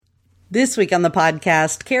This week on the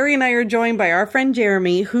podcast, Carrie and I are joined by our friend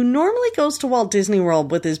Jeremy, who normally goes to Walt Disney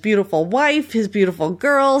World with his beautiful wife, his beautiful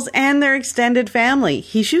girls, and their extended family.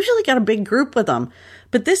 He's usually got a big group with them.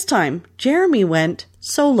 But this time, Jeremy went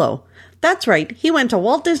solo. That's right, he went to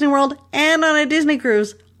Walt Disney World and on a Disney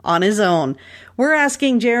cruise on his own. We're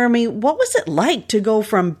asking Jeremy, what was it like to go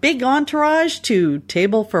from big entourage to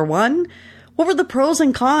table for one? What were the pros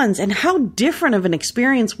and cons, and how different of an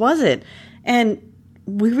experience was it? And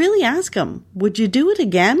we really ask him, would you do it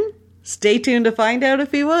again? Stay tuned to find out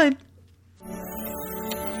if he would.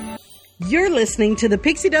 You're listening to the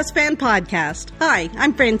Pixie Dust Fan Podcast. Hi,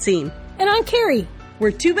 I'm Francine. And I'm Carrie. We're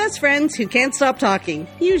two best friends who can't stop talking,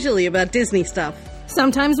 usually about Disney stuff.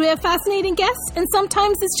 Sometimes we have fascinating guests, and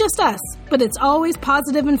sometimes it's just us. But it's always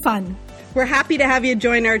positive and fun. We're happy to have you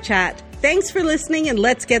join our chat. Thanks for listening, and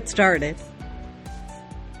let's get started.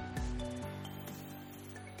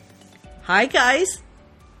 Hi, guys.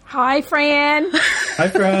 Hi, Fran. Hi,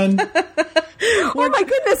 Fran. Oh my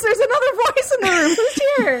goodness, there's another voice in the room. Who's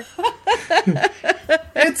here?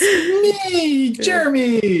 It's me,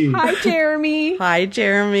 Jeremy. Hi, Jeremy. Hi,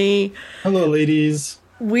 Jeremy. Hello, ladies.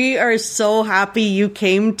 We are so happy you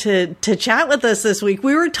came to chat with us this week.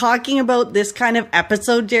 We were talking about this kind of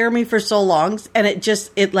episode, Jeremy, for so long, and it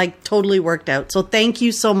totally worked out. So thank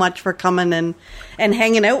you so much for coming and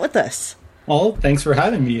hanging out with us. Well, thanks for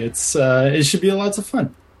having me. It should be lots of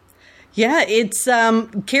fun. Yeah, it's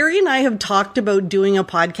Carrie and I have talked about doing a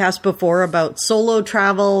podcast before about solo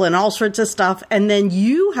travel and all sorts of stuff. And then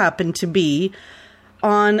you happened to be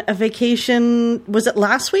on a vacation. Was it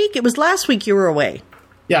last week? It was last week you were away.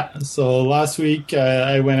 Yeah. So last week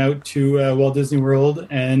I went out to Walt Disney World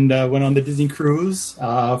and went on the Disney cruise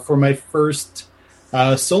for my first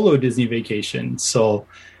solo Disney vacation. So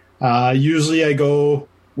usually I go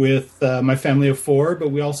with my family of four, but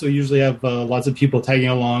we also usually have lots of people tagging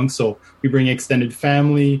along. So we bring extended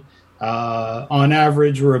family. On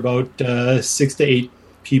average, we're about 6 to 8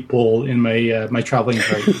 people in my traveling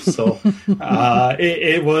party. So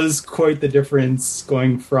it was quite the difference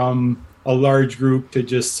going from a large group to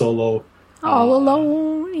just solo. All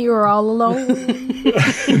alone. You were all alone.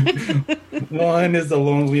 One is the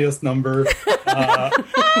loneliest number,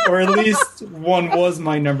 or at least one was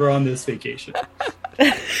my number on this vacation.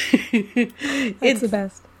 It's the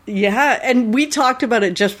best. Yeah, and we talked about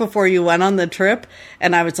it just before you went on the trip,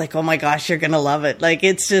 and I was like, oh my gosh, you're going to love it. Like,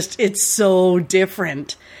 it's so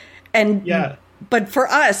different. And yeah. But for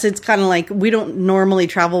us, it's kind of like we don't normally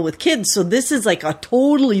travel with kids, so this is like a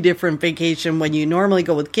totally different vacation when you normally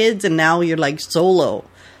go with kids, and now you're like solo.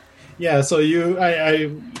 Yeah, so you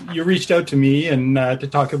reached out to me and to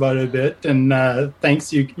talk about it a bit, and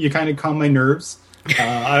thanks, you kind of calmed my nerves.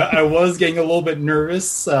 I was getting a little bit nervous,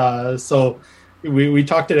 so we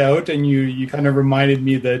talked it out, and you kind of reminded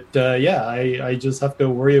me that I just have to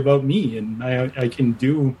worry about me, and I can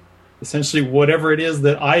do essentially whatever it is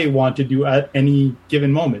that I want to do at any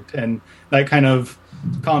given moment, and that kind of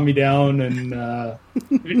calmed me down, and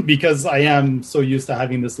because I am so used to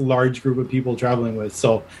having this large group of people traveling with,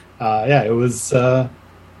 so it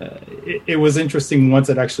was interesting once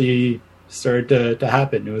it actually started to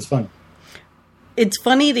happen. It was fun. It's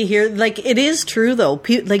funny to hear, like, it is true, though.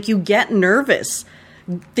 Like, you get nervous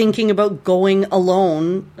thinking about going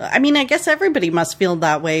alone. I mean, I guess everybody must feel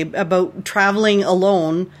that way about traveling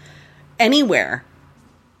alone anywhere.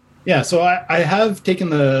 Yeah, so I have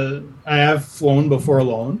flown before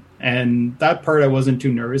alone, and that part I wasn't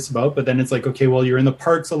too nervous about, but then it's like, okay, well, you're in the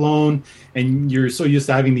parks alone, and you're so used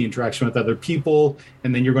to having the interaction with other people,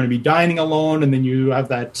 and then you're going to be dining alone, and then you have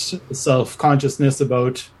that self-consciousness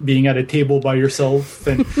about being at a table by yourself,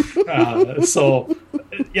 and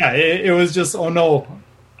it was just, oh no,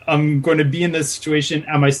 I'm going to be in this situation,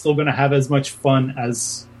 am I still going to have as much fun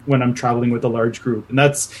as when I'm traveling with a large group? And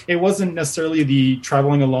it wasn't necessarily the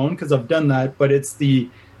traveling alone, because I've done that, but it's the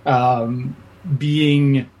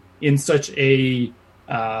being in such a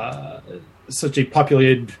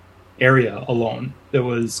populated area alone that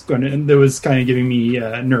was kind of giving me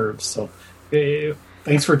nerves. So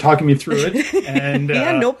thanks for talking me through it. And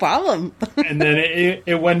yeah, no problem. And then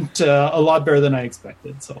it went a lot better than I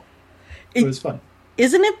expected. So it was fun.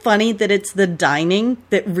 Isn't it funny that it's the dining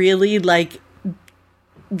that really, like,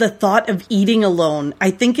 the thought of eating alone, I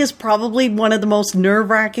think, is probably one of the most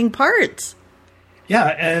nerve-wracking parts.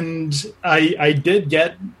 Yeah, and I did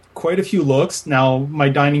get quite a few looks. Now, my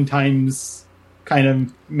dining times kind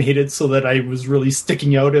of made it so that I was really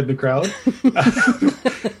sticking out in the crowd. It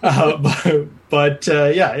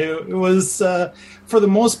was, for the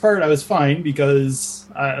most part, I was fine, because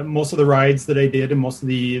most of the rides that I did and most of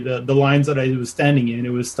the lines that I was standing in,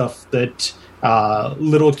 it was stuff that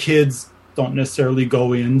Little kids don't necessarily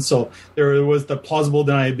go in. So there was the plausible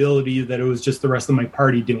deniability that it was just the rest of my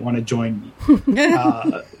party didn't want to join me.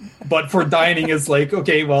 But for dining, it's like,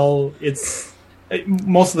 okay, well, it's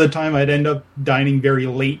most of the time I'd end up dining very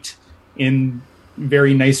late in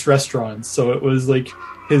very nice restaurants. So it was like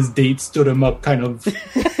his date stood him up kind of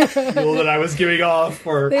feel that I was giving off.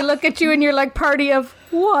 Or they look at you and you're like, party of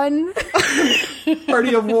one.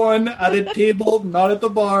 Party of one at a table, not at the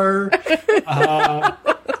bar.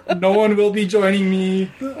 No one will be joining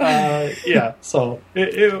me. Yeah, so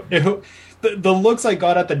the looks I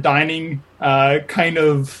got at the dining kind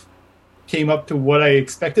of came up to what I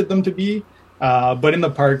expected them to be. But in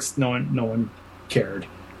the parks, no one cared.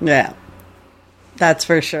 Yeah. That's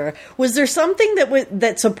for sure. Was there something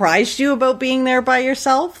that surprised you about being there by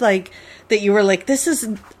yourself? Like, that you were like,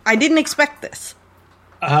 I didn't expect this.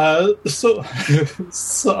 Yeah.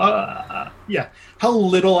 How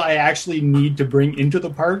little I actually need to bring into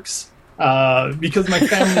the parks. Because my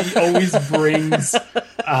family always brings,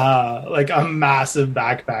 like a massive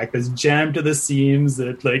backpack that's jammed to the seams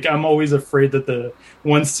that, like, I'm always afraid that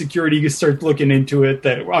once security starts looking into it,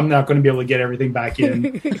 that I'm not going to be able to get everything back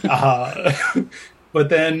in. But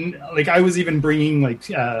then, like, I was even bringing, like,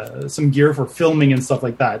 some gear for filming and stuff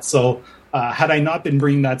like that. So, had I not been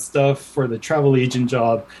bringing that stuff for the travel agent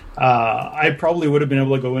job, I probably would have been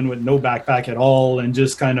able to go in with no backpack at all and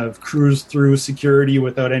just kind of cruise through security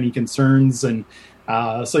without any concerns. And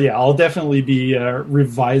so, yeah, I'll definitely be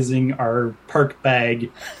revising our park bag.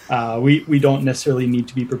 We don't necessarily need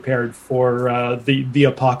to be prepared for the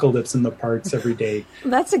apocalypse in the parks every day.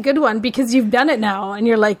 That's a good one, because you've done it now and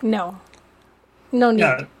you're like, no need.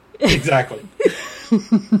 Yeah, exactly.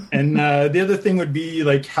 And the other thing would be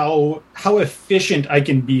like how efficient I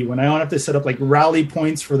can be when I don't have to set up like rally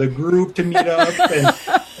points for the group to meet up and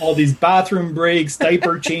all these bathroom breaks,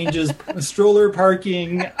 diaper changes, stroller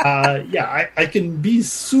parking. I can be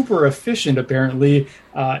super efficient apparently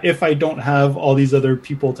if I don't have all these other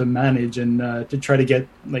people to manage and to try to get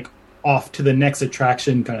like off to the next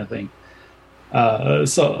attraction kind of thing.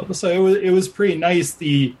 So it was pretty nice.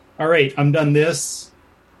 All right, I'm done this.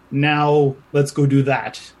 Now let's go do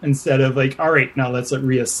that, instead of like, all right, now let's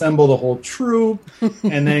reassemble the whole troop,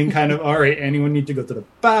 and then kind of, all right, anyone need to go to the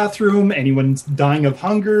bathroom? Anyone's dying of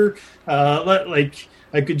hunger? Like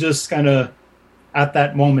I could just kind of at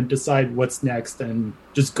that moment decide what's next and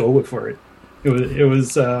just go for it. It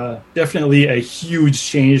was definitely a huge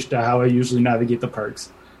change to how I usually navigate the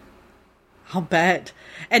parks. I'll bet.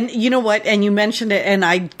 And you know what? And you mentioned it, and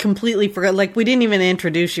I completely forgot. Like, we didn't even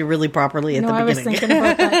introduce you really properly at the beginning. I was thinking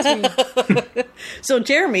about that too. So,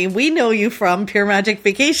 Jeremy, we know you from Pure Magic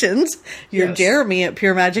Vacations. You're Yes. Jeremy at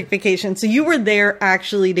Pure Magic Vacations. So you were there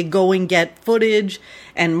actually to go and get footage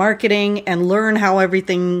and marketing and learn how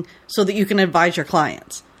everything, so that you can advise your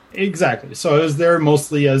clients. Exactly. So I was there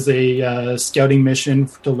mostly as a scouting mission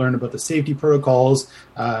to learn about the safety protocols,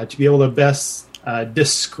 to be able to best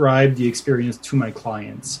describe the experience to my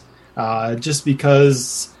clients. Just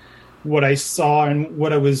because what I saw and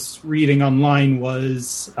what I was reading online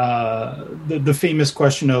was the famous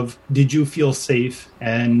question of, did you feel safe?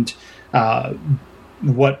 And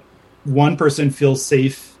what one person feels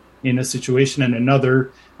safe in a situation and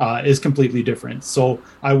another is completely different. So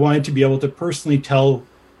I wanted to be able to personally tell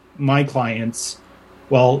my clients,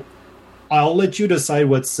 well, I'll let you decide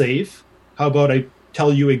what's safe. How about I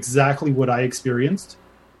tell you exactly what I experienced,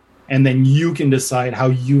 and then you can decide how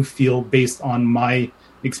you feel based on my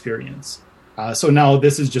experience. So now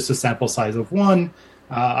this is just a sample size of one.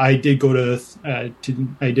 I did go I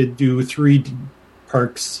did do 3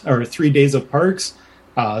 parks, or 3 days of parks.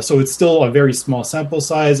 So it's still a very small sample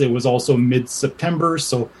size. It was also mid-September,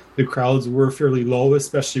 so the crowds were fairly low,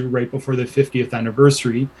 especially right before the 50th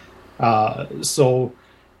anniversary. So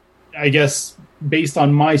I guess based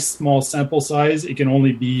on my small sample size, it can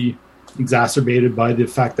only be exacerbated by the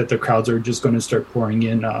fact that the crowds are just going to start pouring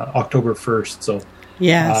in October 1st. So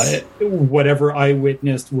Yes. Whatever I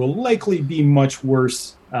witnessed will likely be much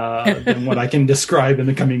worse than what I can describe in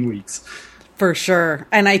the coming weeks. For sure.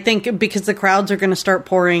 And I think because the crowds are going to start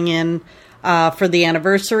pouring in for the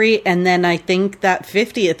anniversary, and then I think that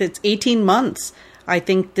 50th, it's 18 months. I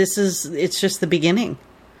think it's just the beginning.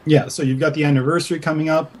 Yeah, so you've got the anniversary coming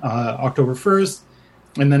up, October 1st,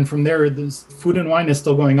 and then from there, this food and wine is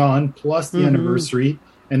still going on, plus the anniversary,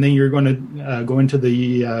 and then you're going to go into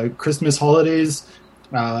the Christmas holidays.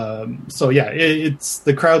 So yeah, it's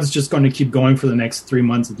the crowd's just going to keep going for the next 3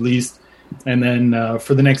 months at least, and then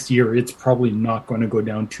for the next year, it's probably not going to go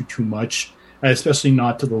down too much, especially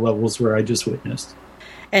not to the levels where I just witnessed.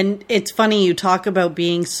 And it's funny, you talk about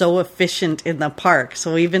being so efficient in the park.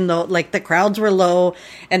 So even though like the crowds were low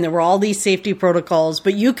and there were all these safety protocols,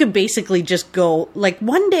 but you could basically just go, like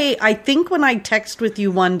one day, I think when I texted with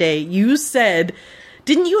you one day, you said,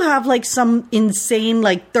 didn't you have like some insane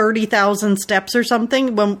like 30,000 steps or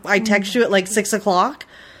something when I texted you at like 6:00?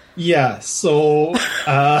 Yeah, so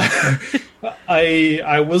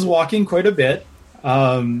I was walking quite a bit.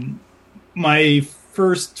 My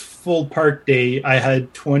first full park day, I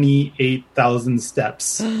had 28,000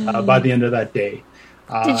 steps by the end of that day.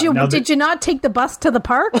 Did you not take the bus to the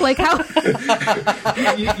park? Like how?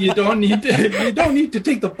 you don't need to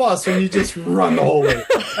take the bus when you just run the whole way.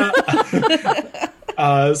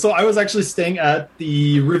 So I was actually staying at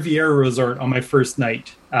the Riviera Resort on my first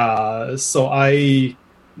night. So I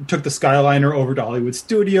took the Skyliner over to Hollywood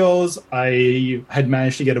Studios. I had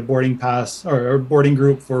managed to get a boarding pass or a boarding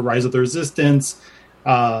group for Rise of the Resistance.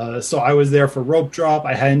 So I was there for rope drop.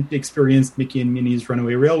 I hadn't experienced Mickey and Minnie's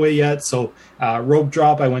Runaway Railway yet. So rope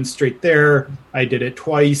drop, I went straight there. I did it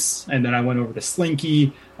twice, and then I went over to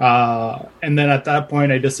Slinky. And then at that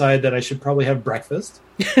point, I decided that I should probably have breakfast.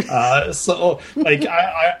 So like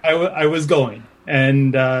I was going.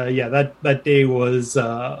 And that day was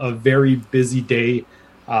a very busy day.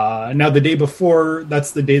 Now, the day before,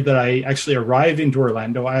 that's the day that I actually arrived into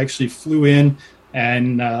Orlando. I actually flew in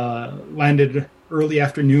and landed early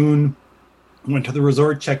afternoon, went to the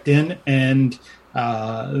resort, checked in, and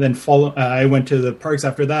then I went to the parks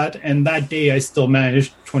after that. And that day, I still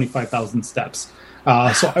managed 25,000 steps.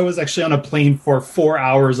 So I was actually on a plane for 4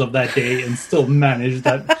 hours of that day and still managed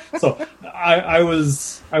that. So I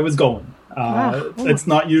was going. It's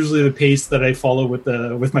not usually the pace that I follow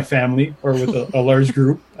with my family or with a large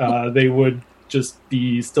group. They would just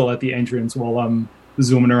be still at the entrance while I'm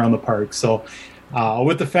zooming around the park. So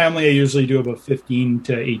with the family, I usually do about 15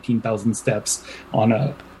 to 18,000 steps on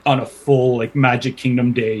a full like Magic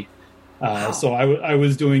Kingdom day. So I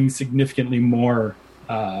was doing significantly more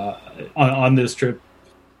on this trip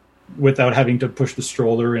without having to push the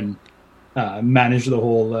stroller and manage the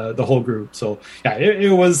whole group. So yeah,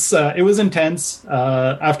 it was intense.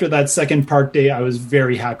 After that second park day, I was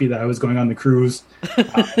very happy that I was going on the cruise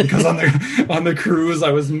because on the cruise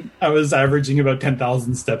I was averaging about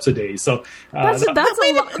 10,000 steps a day. So that's a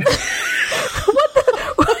lot.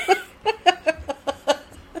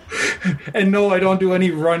 And no, I don't do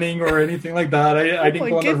any running or anything like that. I didn't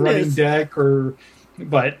go on the running deck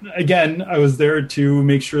but again, I was there to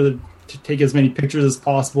make sure to take as many pictures as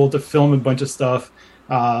possible, to film a bunch of stuff.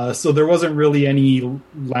 So there wasn't really any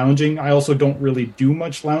lounging. I also don't really do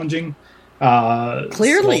much lounging.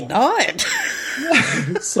 Clearly not.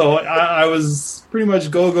 So I was pretty much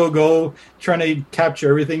go, trying to capture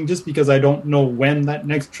everything just because I don't know when that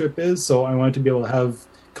next trip is. So I wanted to be able to have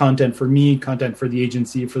content for me, content for the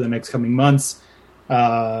agency for the next coming months.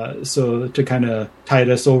 So to kind of tide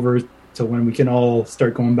us over to when we can all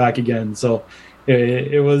start going back again. So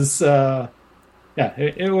it was, it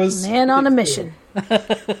was man on a mission.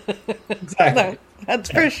 Exactly.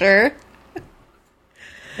 That's for sure.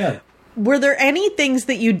 Yeah. Were there any things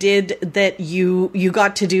that you did that you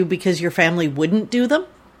got to do because your family wouldn't do them?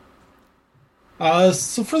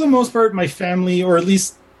 So for the most part, my family, or at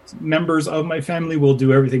least members of my family, will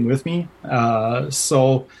do everything with me.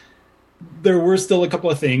 So there were still a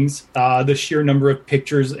couple of things. The sheer number of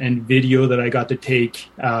pictures and video that I got to take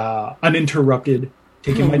uninterrupted,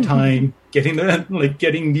 taking my time, getting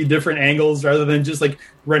the different angles rather than just like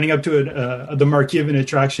running up to the marquee of an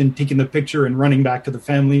attraction, taking the picture and running back to the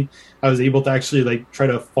family. I was able to actually like try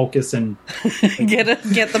to focus and get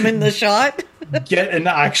them in the shot, get an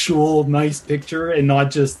actual nice picture, and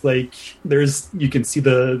not just like you can see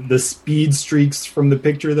the speed streaks from the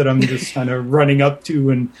picture that I'm just kind of running up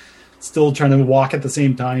to and still trying to walk at the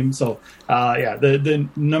same time. So the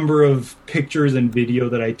number of pictures and video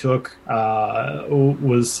that I took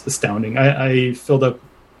was astounding. I filled up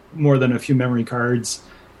more than a few memory cards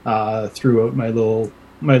throughout my little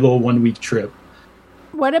 1 week trip.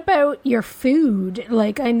 What about your food?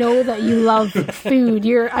 Like, I know that you love food.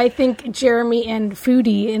 I think Jeremy and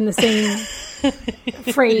foodie in the same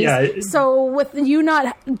phrase. Yeah. So with you,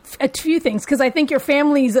 not a few things, because I think you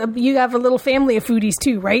have a little family of foodies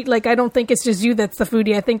too, right? Like, I don't think it's just you that's the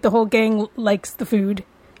foodie. I think the whole gang likes the food.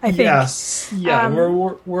 I think. Yes. Yeah.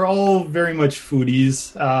 We're all very much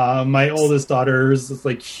foodies. My oldest daughter is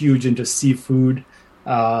like huge into seafood.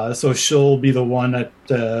 So she'll be the one at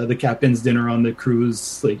the captain's dinner on the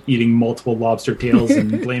cruise, like eating multiple lobster tails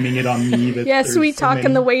and blaming it on me. Yeah, sweet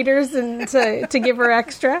talking the waiters and to give her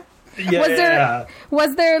extra. Yeah.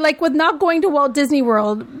 Was there like with not going to Walt Disney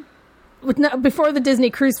World, before the Disney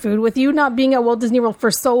cruise food, with you not being at Walt Disney World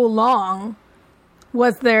for so long,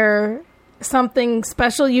 was there something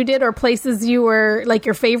special you did, or places you were like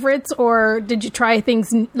your favorites, or did you try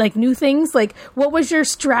things like new things? Like, what was your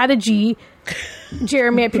strategy,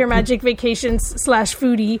 Jeremy, at Pure Magic Vacations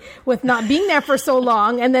 /foodie, with not being there for so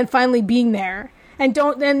long and then finally being there? And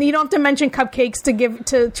you don't have to mention cupcakes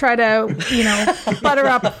to try to, butter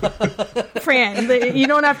up Fran. You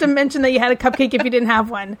don't have to mention that you had a cupcake if you didn't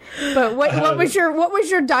have one. But what was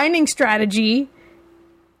your dining strategy?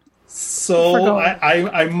 So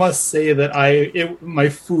I must say that my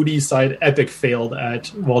foodie side epic failed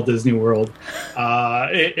at Walt Disney World.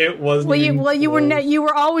 It wasn't. You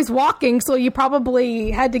were always walking, so you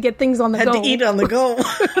probably had to get things on the go. Had to eat on the go.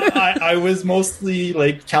 I was mostly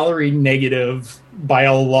like calorie negative by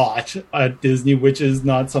a lot at Disney, which is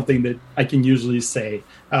not something that I can usually say.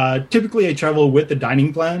 Typically, I travel with the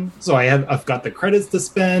dining plan, so I've got the credits to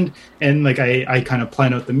spend, and like I kind of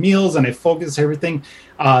plan out the meals and I focus everything.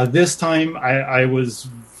 This time, I was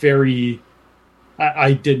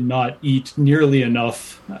I did not eat nearly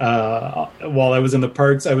enough while I was in the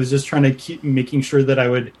parks. I was just trying to keep making sure that I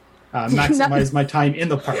would maximize my time in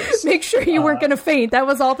the parks. Make sure you weren't going to faint. That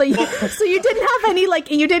was all that you... So you didn't have any,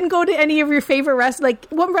 you didn't go to any of your favorite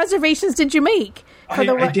what reservations did you make? I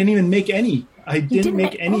didn't even make any. I didn't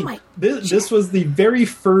make any. This was the very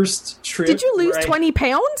first trip. Did you lose 20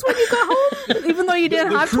 pounds when you got home? Even though you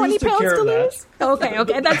didn't have 20 pounds to lose?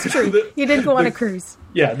 Okay, that's true. You did go on a cruise.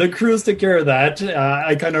 Yeah, the cruise took care of that.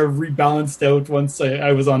 I kind of rebalanced out once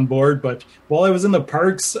I was on board. But while I was in the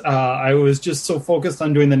parks, I was just so focused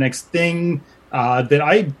on doing the next thing that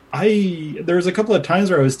there was a couple of times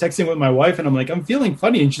where I was texting with my wife and I'm like, I'm feeling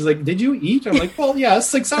funny. And she's like, did you eat? I'm like, well, yeah,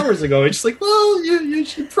 6 hours ago. And she's like, well, you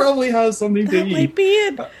should probably have something to eat. Might be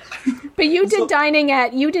it. But you did dining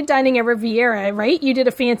at Riviera, right? You did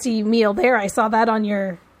a fancy meal there. I saw that on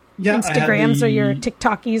your Instagrams or your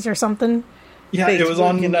TikTokies or something. Yeah, Facebook, it was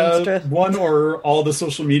on one or all the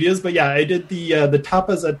social medias. But yeah, I did the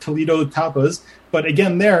tapas at Toledo Tapas. But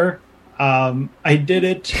again, there, I did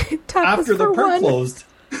it after the park closed.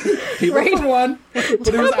 Right. For one, but it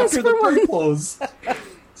was after the park closed.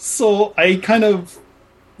 So I kind of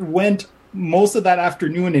went most of that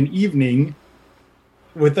afternoon and evening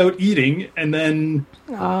without eating, and then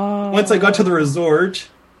once I got to the resort,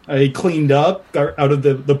 I cleaned up, got out of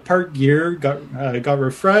the park gear, got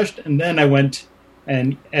refreshed, and then I went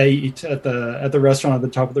and ate at the restaurant at the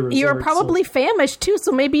top of the resort. You were probably famished too,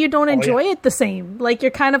 so maybe you don't enjoy it the same. Like,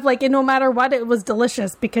 you're kind of like, no matter what, it was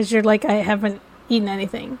delicious because you're like, I haven't eaten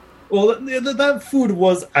anything. Well, that food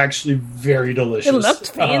was actually very delicious. It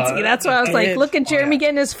looked fancy. That's why I was like, look at Jeremy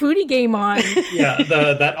getting his foodie game on. Yeah,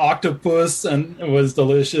 that octopus was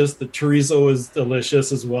delicious. The chorizo was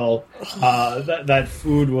delicious as well. That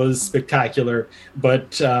food was spectacular.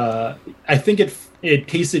 But I think it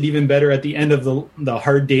tasted even better at the end of the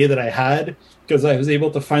hard day that I had, because I was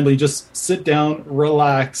able to finally just sit down,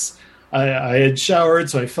 relax. I had showered,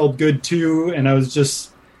 so I felt good too. And I was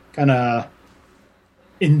just kind of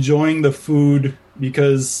enjoying the food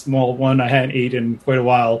because, well, one, I hadn't eaten in quite a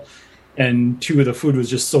while, and two, the food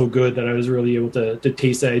was just so good that I was really able to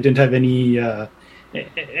taste it. I didn't have anything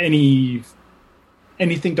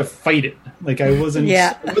to fight it. Like, I wasn't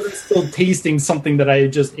still tasting something that I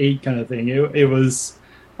just ate, kind of thing. It was.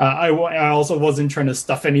 I also wasn't trying to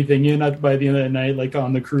stuff anything in by the end of the night, like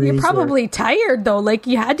on the cruise. You're probably tired though. Like,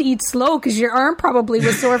 you had to eat slow because your arm probably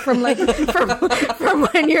was sore from from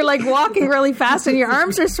when you're like walking really fast and your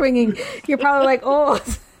arms are swinging. You're probably like, oh,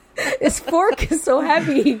 this fork is so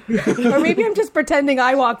heavy. Or maybe I'm just pretending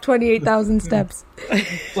I walked 28,000 steps.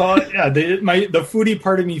 So yeah, the foodie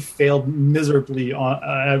part of me failed miserably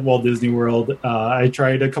at Walt Disney World. I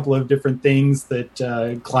tried a couple of different things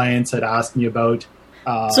that clients had asked me about.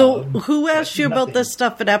 So who asked you about this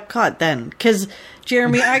stuff at Epcot then? Because,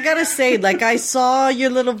 Jeremy, I gotta say, like, I saw your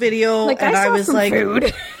little video and I was like,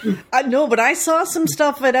 food. No, but I saw some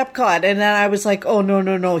stuff at Epcot and then I was like, oh,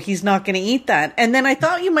 no, he's not going to eat that. And then I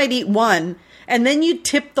thought you might eat one, and then you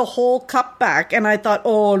tipped the whole cup back, and I thought,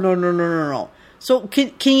 oh, no. So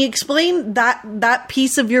can you explain that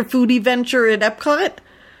piece of your foodie venture at Epcot?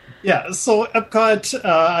 Yeah, so Epcot,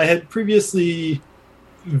 I had previously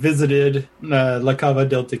visited La Cava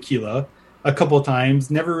del Tequila a couple of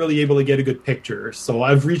times, never really able to get a good picture. So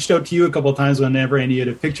I've reached out to you a couple of times whenever I needed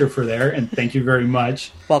a picture for there, and thank you very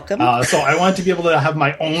much. Welcome. So I wanted to be able to have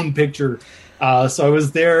my own picture. So I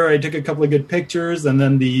was there, I took a couple of good pictures, and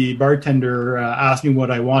then the bartender asked me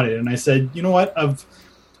what I wanted. And I said, you know what,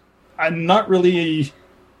 I'm not really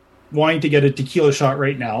wanting to get a tequila shot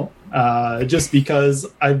right now, just because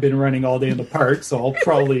I've been running all day in the park, so I'll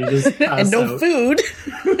probably just pass and no out. food.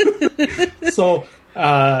 So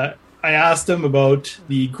I asked him about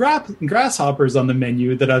the grasshoppers on the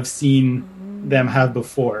menu that I've seen them have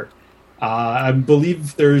before. I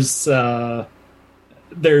believe there's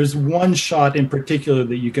one shot in particular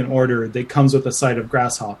that you can order that comes with a side of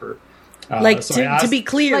grasshopper. To be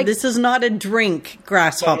clear, this is not a drink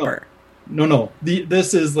grasshopper. No.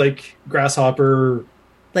 This is like grasshopper.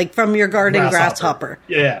 Like from your garden grasshopper.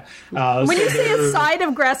 Yeah. When you say a side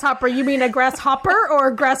of grasshopper, you mean a grasshopper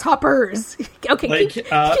or grasshoppers? Okay, keep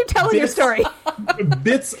telling your story.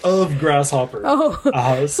 Bits of grasshopper.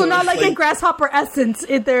 Oh, so not like a grasshopper essence.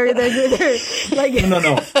 They're like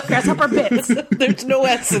no grasshopper bits. There's no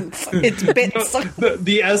essence. It's bits.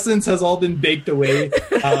 The essence has all been baked away.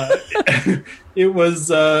 It was.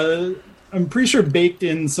 I'm pretty sure baked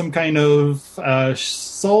in some kind of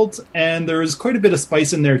salt, and there was quite a bit of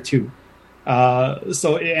spice in there too. And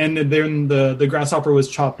then the grasshopper was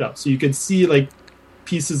chopped up, so you could see like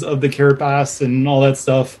pieces of the carapace and all that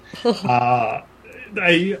stuff.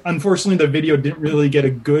 Unfortunately, the video didn't really get a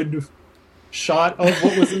good shot of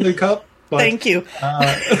what was in the cup. But, Thank you.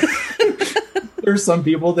 There's some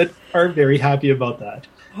people that are very happy about that.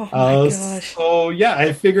 Oh my gosh. So yeah,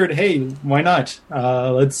 I figured, hey, why not?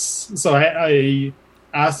 So I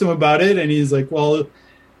asked him about it, and he's like, well,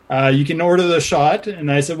 you can order the shot. And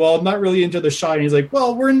I said, well, I'm not really into the shot. And he's like,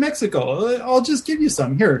 well, we're in Mexico. I'll just give you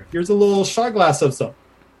some. Here's a little shot glass of some.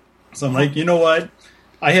 So I'm like, you know what?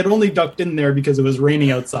 I had only ducked in there because it was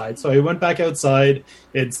raining outside. So I went back outside.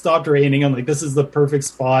 It stopped raining. I'm like, this is the perfect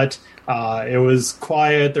spot. It was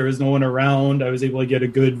quiet. There was no one around. I was able to get a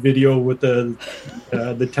good video with the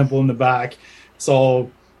temple in the back.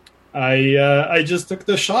 So I just took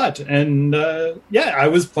the shot. And I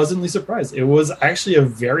was pleasantly surprised. It was actually a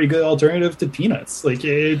very good alternative to peanuts. Like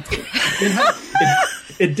it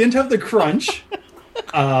didn't have the crunch.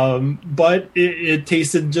 But it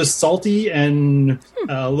tasted just salty and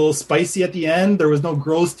a little spicy at the end. There was no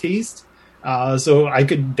gross taste. So I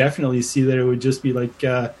could definitely see that it would just be like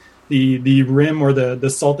the rim or the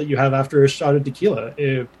salt that you have after a shot of tequila.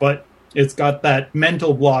 But it's got that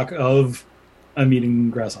mental block of I'm eating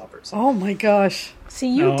grasshoppers. Oh my gosh. See,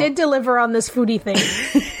 you did deliver on this foodie thing.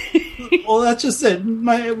 Well, that's just it.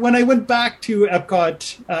 When I went back to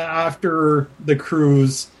Epcot after the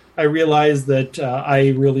cruise, I realized that I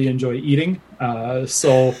really enjoy eating.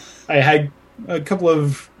 So I had a couple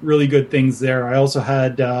of really good things there. I also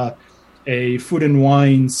had a food and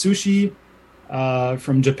wine sushi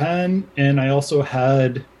from Japan, and I also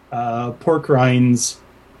had pork rinds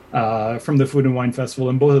from the Food and Wine Festival,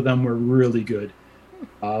 and both of them were really good.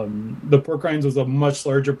 The pork rinds was a much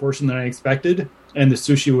larger portion than I expected, and the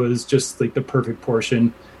sushi was just like the perfect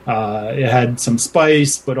portion. It had some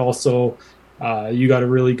spice, but also you got a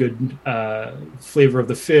really good flavor of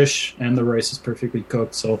the fish, and the rice is perfectly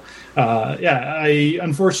cooked. So,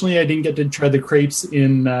 unfortunately I didn't get to try the crepes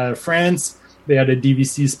in France. They had a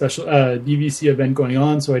DVC event going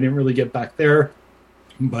on, so I didn't really get back there.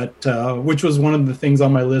 But which was one of the things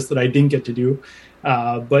on my list that I didn't get to do.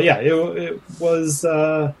 But yeah, it was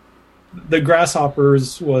the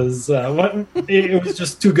grasshoppers was it was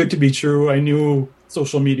just too good to be true. I knew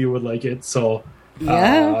social media would like it, so.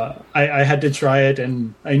 Yeah, I had to try it,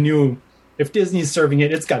 and I knew if Disney's serving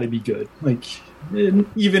it, it's got to be good. Like,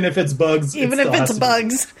 even if it's bugs, even if it's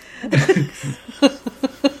bugs.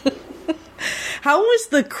 How was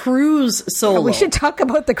the cruise solo? We should talk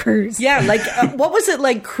about the cruise. Yeah, like what was it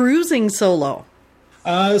like cruising solo?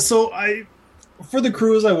 For the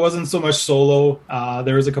cruise, I wasn't so much solo.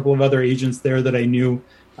 There was a couple of other agents there that I knew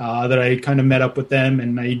that I kind of met up with them,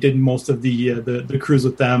 and I did most of the cruise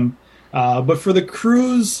with them. But for the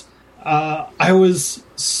cruise, I was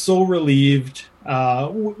so relieved.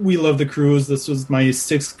 We love the cruise. This was my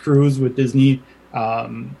 6th cruise with Disney.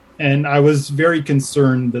 And I was very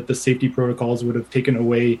concerned that the safety protocols would have taken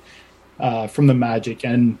away from the magic.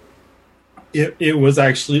 And it was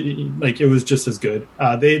actually, it was just as good.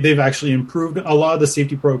 They've actually improved. A lot of the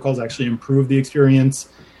safety protocols actually improved the experience.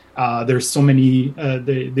 There's so many,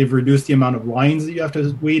 they've reduced the amount of lines that you have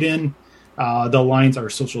to wait in. The lines are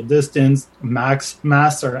social distance.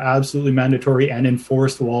 Masks are absolutely mandatory and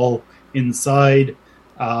enforced while inside.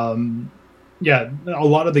 A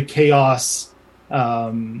lot of the chaos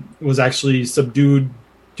was actually subdued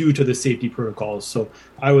due to the safety protocols. So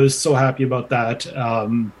I was so happy about that.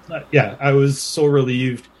 I was so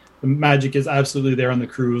relieved. The magic is absolutely there on the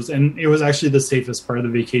cruise, and it was actually the safest part of the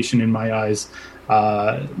vacation in my eyes.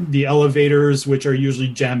 The elevators, which are usually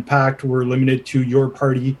jam-packed, were limited to your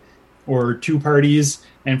party or 2 parties.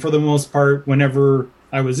 And for the most part, whenever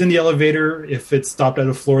I was in the elevator, if it stopped at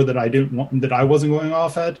a floor that I wasn't going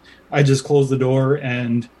off at, I just closed the door,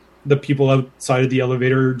 and the people outside of the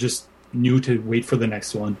elevator just knew to wait for the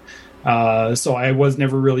next one. So I was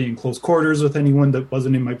never really in close quarters with anyone that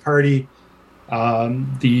wasn't in my party.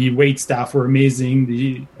 The wait staff were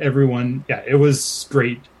amazing. It was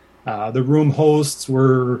great. The room hosts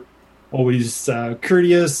were always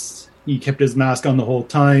courteous. He kept his mask on the whole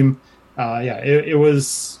time. It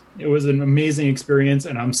was an amazing experience,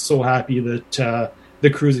 and I'm so happy that the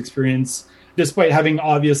cruise experience, despite having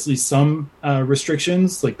obviously some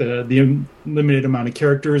restrictions, like the limited amount of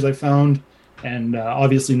characters I found, and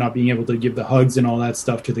obviously not being able to give the hugs and all that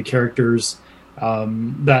stuff to the characters,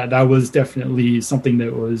 that was definitely something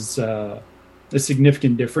that was a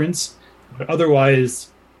significant difference. But otherwise,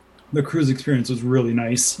 the cruise experience was really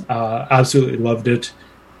nice. Absolutely loved it.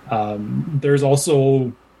 There's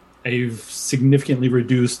also a significantly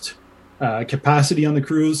reduced capacity on the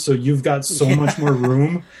cruise, so you've got so much more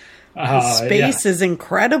room. Space is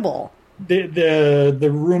incredible.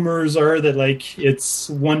 The rumors are that like it's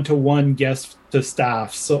 1-to-1 guest to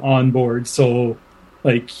staff on board. So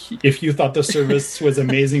like if you thought the service was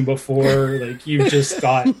amazing before, like you just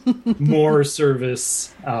got more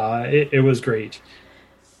service. It was great.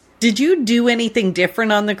 Did you do anything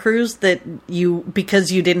different on the cruise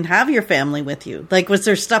because you didn't have your family with you? Like, was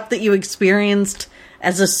there stuff that you experienced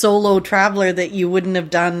as a solo traveler that you wouldn't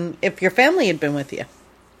have done if your family had been with you?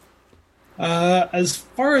 As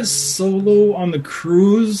far as solo on the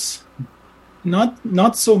cruise,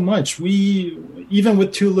 not so much. Even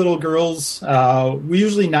with 2 little girls, we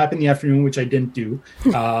usually nap in the afternoon, which I didn't do.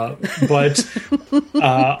 But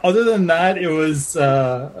other than that, it was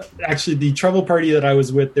actually the travel party that I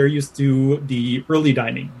was with. They're used to the early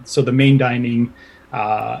dining, so the main dining,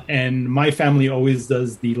 and my family always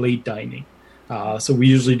does the late dining. So we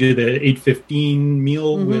usually do the 8:15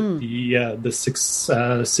 meal with the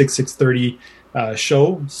 6:30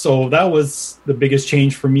 show. So that was the biggest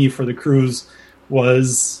change for me for the cruise,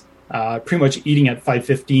 was pretty much eating at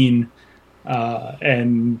 5:15,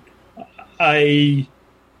 and I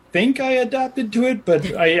think I adapted to it,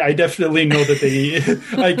 but I definitely know that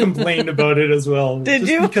I complained about it as well. Did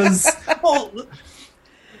you? Because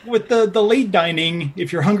with the late dining,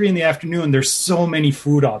 if you're hungry in the afternoon, there's so many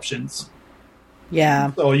food options.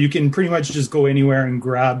 Yeah. So you can pretty much just go anywhere and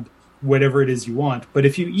grab whatever it is you want. But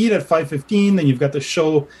if you eat at 5:15, then you've got the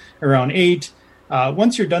show around 8.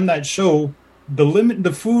 Once you're done that show,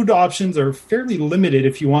 the food options are fairly limited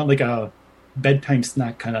if you want like a bedtime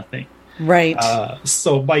snack kind of thing. Right.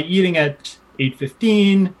 So by eating at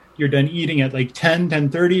 8:15, you're done eating at like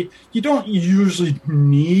 10:30. You don't usually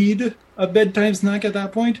need a bedtime snack at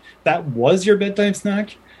that point. That was your bedtime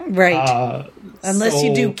snack. Right. Unless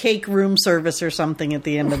you do cake room service or something at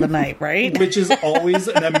the end of the night, right? Which is always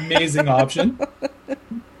an amazing option.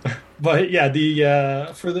 But yeah, the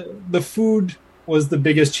food was the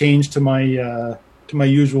biggest change to my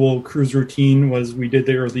usual cruise routine. Was we did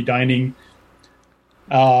the early dining.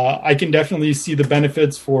 I can definitely see the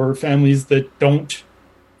benefits for families that don't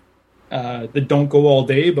go all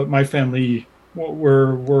day. But my family,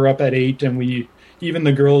 we're up at 8, and even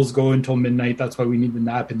the girls go until midnight. That's why we need the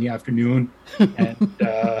nap in the afternoon. And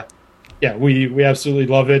we absolutely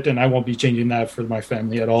love it, and I won't be changing that for my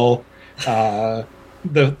family at all. The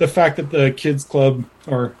fact that the kids club,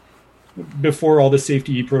 or before all the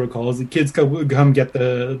safety protocols, the kids club would come get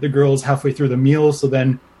the girls halfway through the meal. So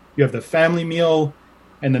then you have the family meal,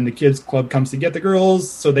 and then the kids club comes to get the girls.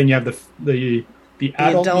 So then you have the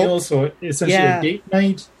adult meal. So essentially a date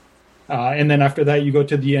night. And then after that, you go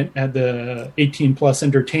to the 18 plus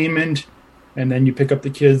entertainment, and then you pick up the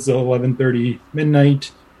kids at 11:30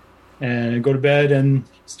 midnight, and go to bed and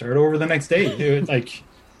start over the next day. Like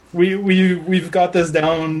we've got this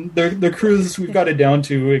down. The cruise, we've got it down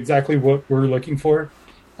to exactly what we're looking for.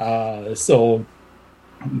 So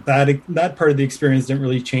that part of the experience didn't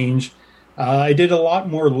really change. I did a lot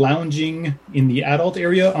more lounging in the adult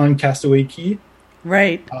area on Castaway Cay.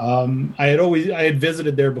 Right. I had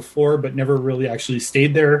visited there before, but never really actually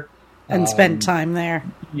stayed there and spent time there.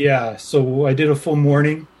 Yeah, so I did a full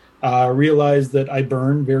morning. Realized that I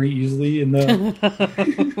burn very easily in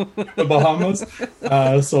the Bahamas.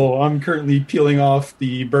 So I'm currently peeling off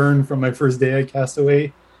the burn from my first day at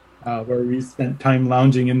Castaway, where we spent time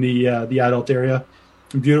lounging in the adult area.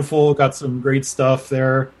 Beautiful, got some great stuff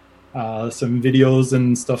there, some videos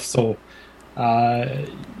and stuff. So.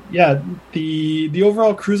 The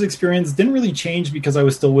overall cruise experience didn't really change because I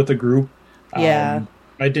was still with a group. I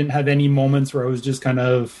didn't have any moments where I was just kind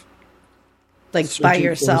of like by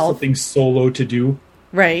yourself, something solo to do.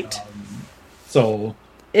 Right. So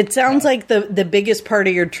it sounds like the biggest part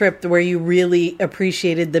of your trip where you really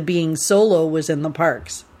appreciated the being solo was in the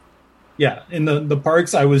parks. Yeah, in the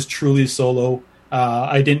parks, I was truly solo.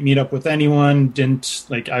 I didn't meet up with anyone.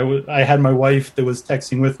 I had my wife that was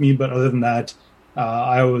texting with me, but other than that,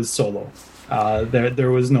 I was solo.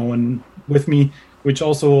 There was no one with me, which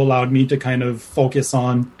also allowed me to kind of focus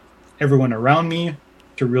on everyone around me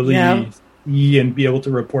to really see and be able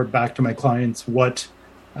to report back to my clients what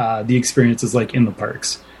the experience is like in the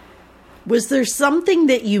parks. Was there something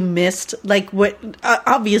that you missed? Like what?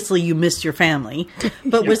 Obviously, you missed your family,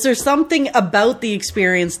 but was there something about the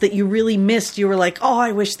experience that you really missed? You were like, "Oh,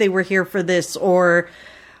 I wish they were here for this," or,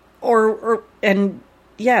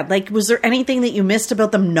 like, was there anything that you missed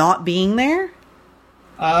about them not being there?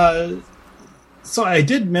 So I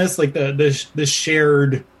did miss like the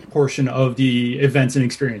shared portion of the events and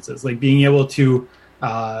experiences, like being able to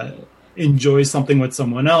enjoy something with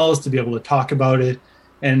someone else, to be able to talk about it,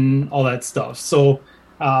 and all that stuff. So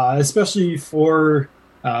especially for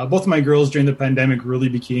both of my girls during the pandemic really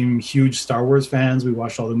became huge Star Wars fans. We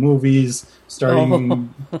watched all the movies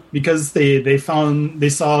starting because they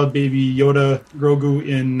saw baby Yoda Grogu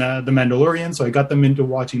in The Mandalorian. So I got them into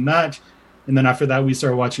watching that. And then after that, we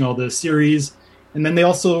started watching all the series. And then they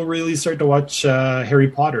also really started to watch Harry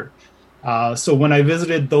Potter. So when I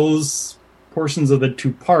visited those portions of the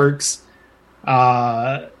two parks,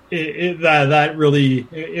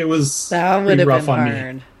 it was pretty rough on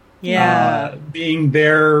me. Yeah, being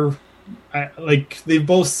there, they've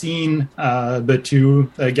both seen the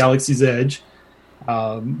two Galaxy's Edge,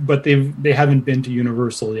 but they haven't been to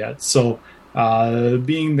Universal yet. So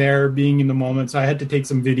being there, being in the moment, so I had to take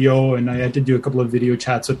some video, and I had to do a couple of video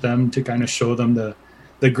chats with them to kind of show them the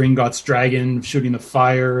Gringotts dragon shooting the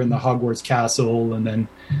fire and the Hogwarts castle, and then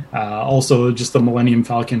also just the Millennium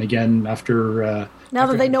Falcon again after. Now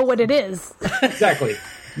that they know what it is. Exactly.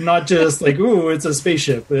 Not just like, ooh, it's a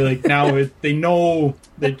spaceship. Like now they know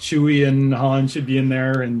that Chewie and Han should be in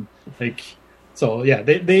there, and so yeah,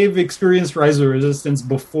 they've experienced Rise of the Resistance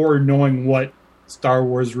before knowing what Star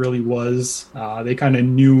Wars really was. They kind of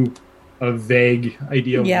knew a vague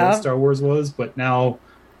idea of what Star Wars was, but now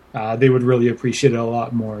they would really appreciate it a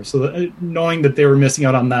lot more. So knowing that they were missing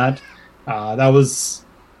out on that, that was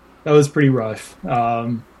pretty rough.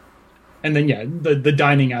 And then, the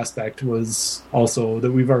dining aspect was also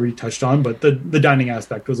that we've already touched on, but the dining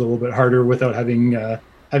aspect was a little bit harder without having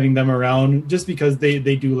them around, just because they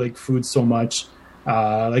do like food so much.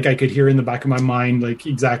 I could hear in the back of my mind, like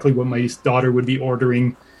exactly what my daughter would be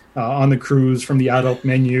ordering on the cruise from the adult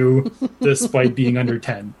menu, despite being under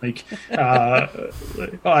 10.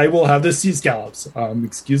 I will have the sea scallops.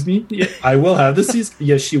 Excuse me? Yeah, I will have the sea.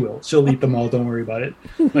 Yes, she will. She'll eat them all. Don't worry about it.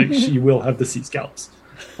 She will have the sea scallops.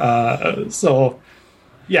 The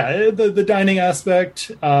dining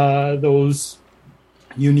aspect, those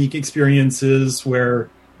unique experiences where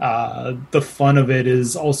the fun of it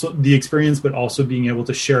is also the experience, but also being able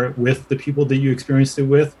to share it with the people that you experienced it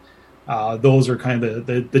with. Those are kind of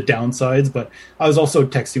the downsides, but I was also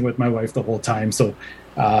texting with my wife the whole time. So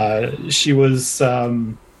she was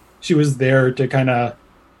there to kind of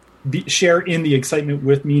share in the excitement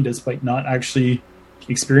with me, despite not actually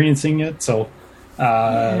experiencing it. So,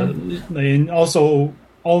 and also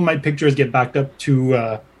all my pictures get backed up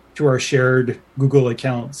to our shared Google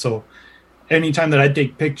account. So anytime that I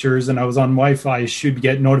take pictures and I was on Wi-Fi, I should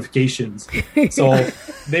get notifications. So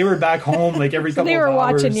they were back home like every couple of hours. They were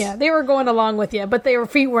watching you. They were going along with you, but their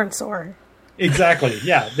feet weren't sore. Exactly.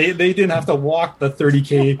 Yeah. They didn't have to walk the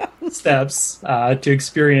 30K steps to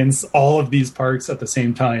experience all of these parks at the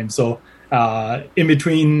same time. So in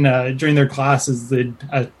between, during their classes,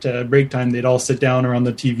 at break time, they'd all sit down around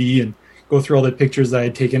the TV and go through all the pictures that I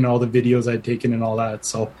had taken, all the videos I'd taken and all that.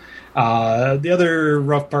 So the other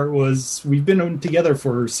rough part was we've been together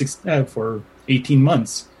for 18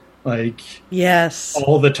 months,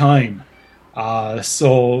 all the time.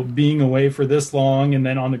 So being away for this long, and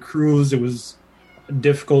then on the cruise, it was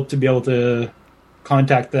difficult to be able to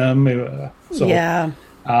contact them. That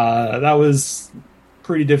was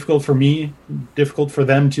pretty difficult for me, difficult for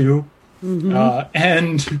them too. Mm-hmm.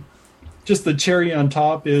 And just the cherry on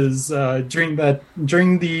top is on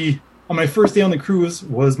my first day on the cruise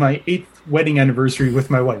was my 8th wedding anniversary with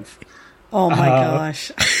my wife. Oh my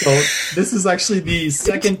gosh. So this is actually the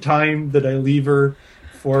second time that I leave her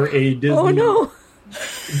for a Disney. Oh no.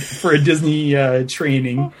 For a Disney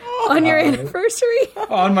training. On your anniversary?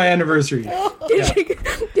 On my anniversary.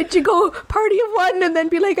 Did you go party of one and then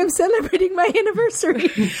be like, I'm celebrating my anniversary?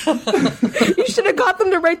 You should have got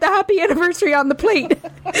them to write the happy anniversary on the plate.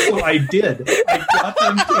 Well, I did. I got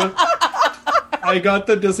them to I got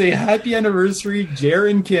them to say happy anniversary. Jer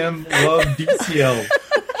and Kim love DCL.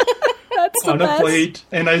 That's the on best. a plate,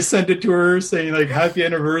 and I sent it to her saying like happy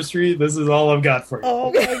anniversary. This is all I've got for you.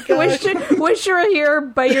 Oh my gosh. wish you were here,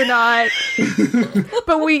 but you're not.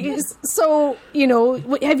 So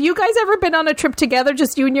have you guys ever been on a trip together,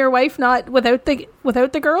 just you and your wife, not without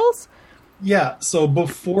the girls? Yeah, so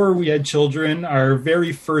before we had children, our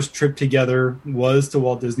very first trip together was to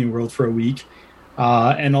Walt Disney World for a week.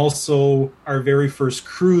 And also our very first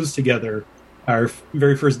cruise together, our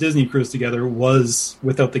very first Disney cruise together was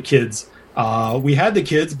without the kids. We had the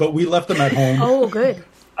kids, but we left them at home. Oh, good.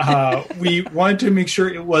 We wanted to make sure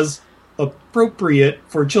it was appropriate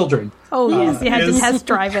for children. Oh, yes, you had to test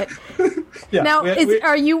drive it. Yeah, now,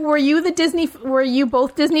 were you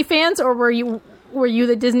both Disney fans, or were you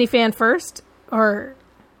the Disney fan first? Or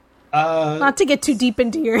not to get too deep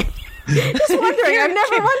into your just wondering.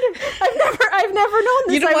 I've never known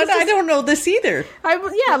this. You know what? I don't know this either.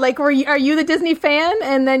 Are you the Disney fan,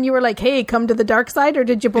 and then you were like, hey, come to the dark side, or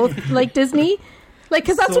did you both like Disney? Like,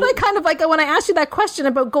 because that's what I kind of like when I asked you that question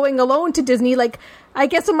about going alone to Disney. Like, I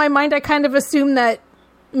guess in my mind, I kind of assumed that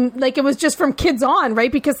like it was just from kids on,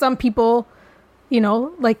 right? Because some people,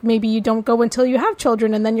 like maybe you don't go until you have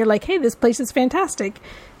children, and then you're like, hey, this place is fantastic.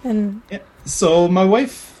 And so my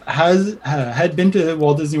wife had been to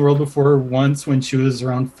Walt Disney World before once when she was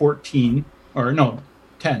around 14 or no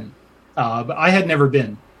 10, but I had never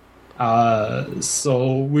been.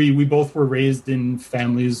 So we both were raised in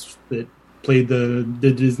families that played the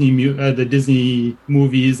Disney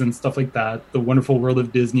movies and stuff like that, The Wonderful World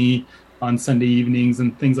of Disney on Sunday evenings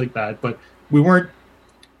and things like that. But we weren't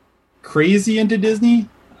crazy into Disney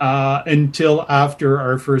until after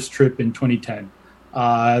our first trip in 2010.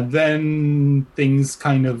 Then things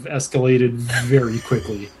kind of escalated very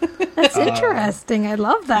quickly. That's interesting. I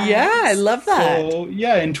love that. Yeah, I love that. So,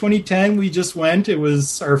 yeah, in 2010, we just went. It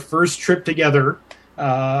was our first trip together.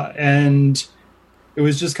 And it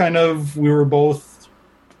was just kind of, we were both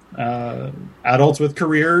adults with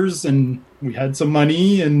careers, and we had some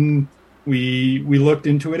money, and we looked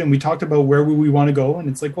into it, and we talked about where we want to go. And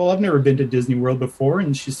it's like, well, I've never been to Disney World before.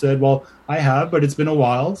 And she said, well, I have, but it's been a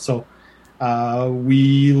while. So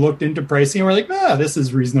we looked into pricing, and we're like, this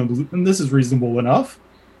is reasonable, and this is reasonable enough,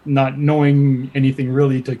 not knowing anything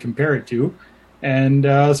really to compare it to. And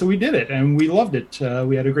so we did it, and we loved it.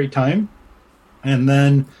 We had a great time. And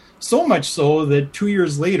then so much so that 2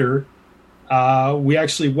 years later, we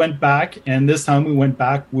actually went back, and this time we went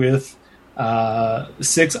back with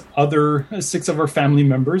six of our family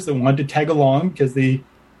members that wanted to tag along because they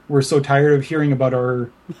were so tired of hearing about our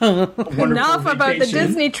wonderful enough vacation. About the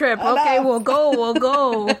Disney trip. Okay, we'll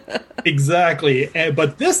go. Exactly.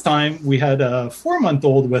 But this time we had a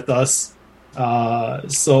 4-month-old with us.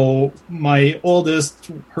 So my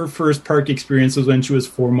oldest, her first park experience was when she was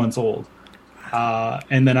 4 months old.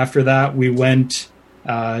 And then after that, we went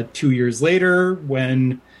 2 years later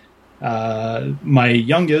when my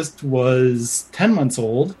youngest was 10 months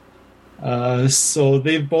old. So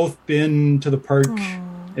they've both been to the park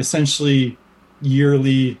essentially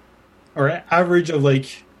yearly, or average of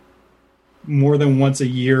like more than once a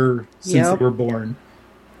year since they were born.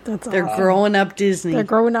 They're growing up Disney. They're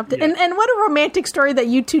growing up. And what a romantic story that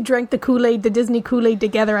you two drank the Kool-Aid, the Disney Kool-Aid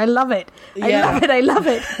together. I love it. I love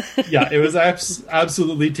it. Yeah, it was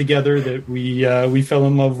absolutely together that we fell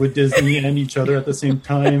in love with Disney and each other at the same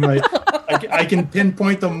time. I can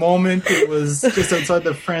pinpoint the moment. It was just outside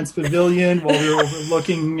the France Pavilion while we were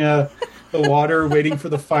overlooking the water, waiting for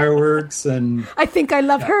the fireworks. And I think I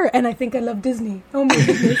love her, and I think I love Disney. Oh my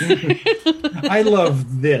goodness. I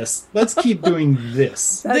love this. Let's keep doing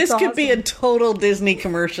this. This could be a total Disney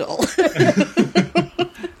commercial.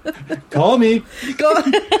 Call me.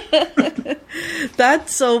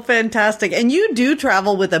 That's so fantastic. And you do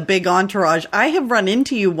travel with a big entourage. I have run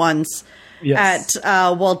into you once at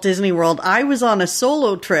Walt Disney World. I was on a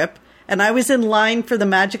solo trip, and I was in line for the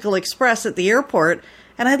Magical Express at the airport.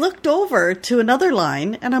 And I looked over to another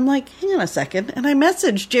line, and I'm like, hang on a second. And I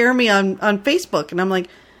messaged Jeremy on Facebook, and I'm like,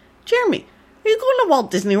 Jeremy, are you going to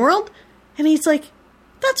Walt Disney World? And he's like,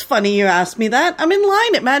 that's funny you asked me that. I'm in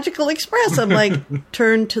line at Magical Express. I'm like,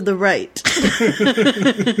 turn to the right.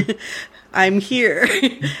 I'm here.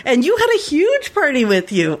 And you had a huge party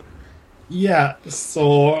with you. Yeah,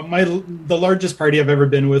 so the largest party I've ever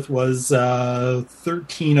been with was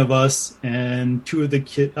 13 of us, and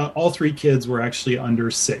all 3 kids were actually under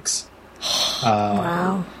 6.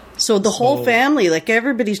 Wow. So the whole family, like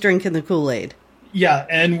everybody's drinking the Kool-Aid. Yeah,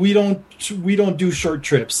 and we don't do short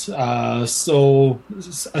trips. So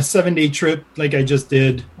a 7-day trip like I just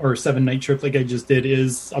did, or a 7-night trip like I just did,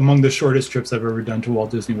 is among the shortest trips I've ever done to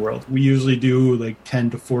Walt Disney World. We usually do like 10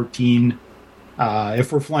 to 14.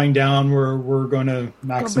 If we're flying down, we're going to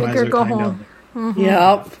maximize our time down there. Mm-hmm.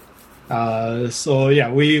 Yep. So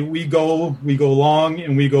yeah, we go long,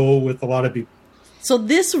 and we go with a lot of people. So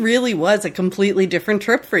this really was a completely different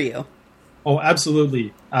trip for you. Oh,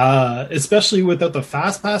 absolutely. Especially without the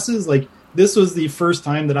fast passes. Like, this was the first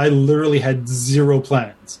time that I literally had zero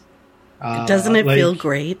plans. Doesn't it feel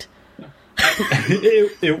great?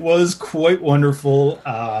 It was quite wonderful.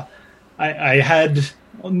 I had,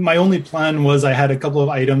 my only plan was I had a couple of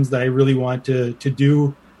items that I really wanted to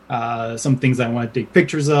do. Some things I wanted to take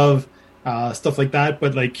pictures of, stuff like that.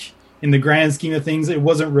 But like, in the grand scheme of things, it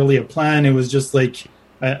wasn't really a plan. It was just like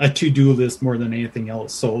a to-do list more than anything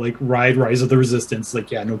else. So like Rise of the Resistance,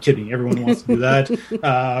 like, yeah, no kidding, everyone wants to do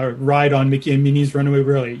that. Ride on Mickey and Minnie's Runaway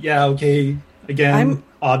Railway, yeah, okay, again,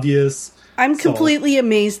 obvious. I'm completely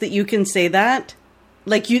amazed that you can say that.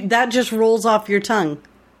 Like, that just rolls off your tongue.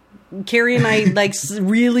 Carrie and I like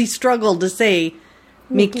really struggled to say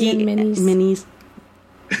Mickey and Minnie's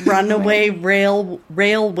Runaway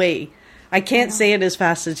Railway. I can't say it as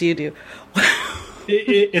fast as you do.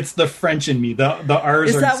 It's the French in me. The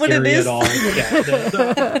R's aren't scary at all.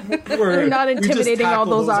 Yeah, we're not intimidating all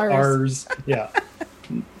those R's. Yeah,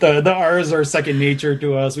 the R's are second nature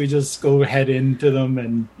to us. We just go head into them,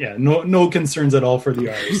 and yeah, no concerns at all for the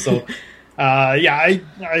R's. So, yeah,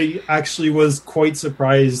 I actually was quite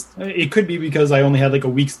surprised. It could be because I only had like a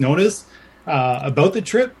week's notice about the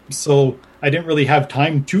trip, so I didn't really have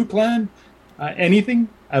time to plan anything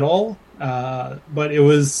at all. But it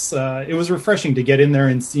was refreshing to get in there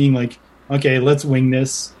and seeing like, okay, let's wing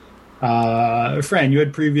this. Fran, you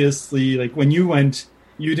had previously, like, when you went,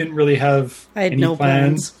 you didn't really have any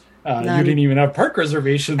plans. You didn't even have park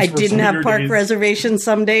reservations. I didn't have park reservations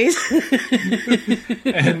some days.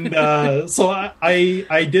 And so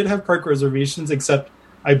I did have park reservations, except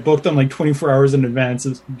I booked them like 24 hours in advance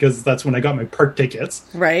because that's when I got my park tickets.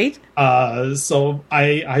 Right. So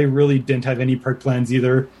I really didn't have any park plans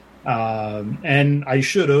either. And I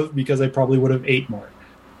should have, because I probably would have ate more.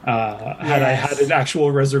 Had I had an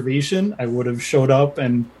actual reservation, I would have showed up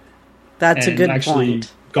and a good actually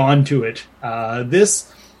point. Gone to it.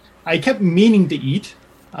 This, I kept meaning to eat.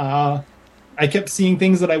 I kept seeing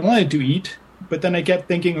things that I wanted to eat, but then I kept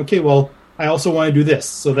thinking, okay, well, I also want to do this,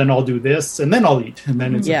 so then I'll do this, and then I'll eat. And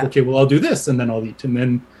then it's like, okay, well, I'll do this, and then I'll eat. And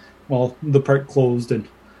then, well, the park closed, and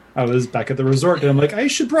I was back at the resort, and I'm like, I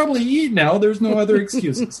should probably eat now. There's no other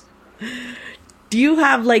excuses. Do you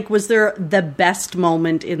have, like, was there the best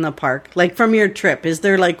moment in the park? Like, from your trip, is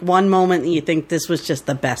there, like, one moment that you think this was just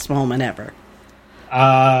the best moment ever?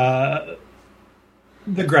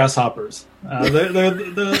 The grasshoppers.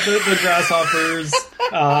 The grasshoppers,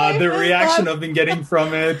 the reaction I've been getting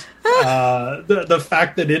from it, the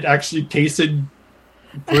fact that it actually tasted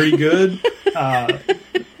pretty good.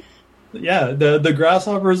 Yeah, the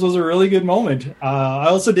grasshoppers was a really good moment. I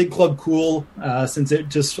also did Club Cool since it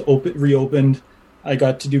just reopened. I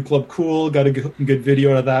got to do Club Cool, got a good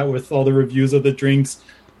video of that with all the reviews of the drinks.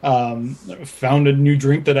 Found a new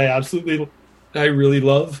drink that I really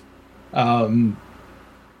love.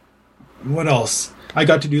 What else? I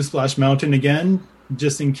got to do Splash Mountain again,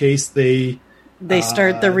 just in case they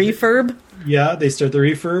start the refurb. Yeah, they start the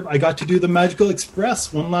refurb. I got to do the Magical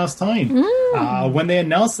Express one last time. When they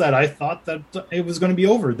announced that, I thought that it was going to be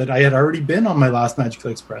over, that I had already been on my last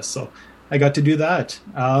Magical Express, so I got to do that.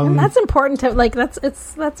 And that's important to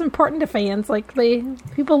that's important to fans. Like,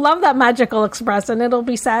 people love that Magical Express, and it'll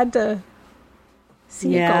be sad to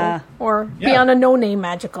see it go, or be on a no-name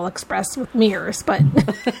Magical Express with mirrors. But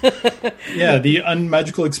yeah, the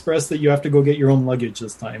unmagical express that you have to go get your own luggage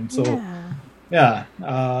this time. So yeah.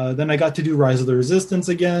 Then I got to do Rise of the Resistance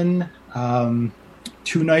again.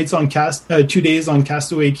 2 days on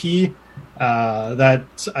Castaway Cay.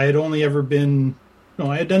 That I had only ever been. No,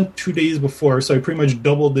 I had done 2 days before, so I pretty much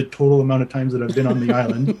doubled the total amount of times that I've been on the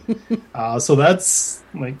island. So that's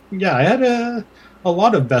like, yeah, I had a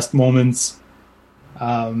lot of best moments.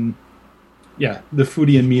 Yeah, the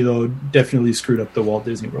foodie in me, though, definitely screwed up the Walt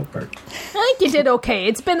Disney World Park. I think you did okay.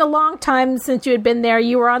 It's been a long time since you had been there.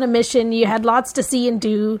 You were on a mission. You had lots to see and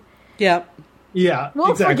do. Yep. Yeah,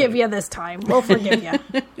 we'll forgive you this time. We'll forgive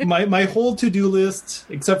you. My whole to-do list,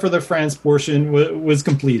 except for the France portion, was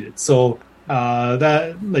completed. So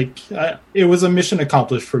it was a mission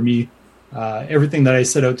accomplished for me. Everything that I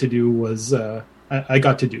set out to do was I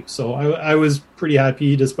got to do. So I was pretty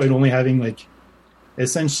happy, despite only having like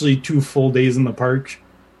essentially 2 full days in the park.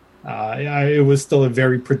 it was still a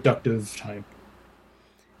very productive time.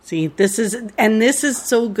 See, this is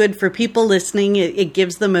so good for people listening. It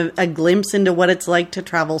gives them a glimpse into what it's like to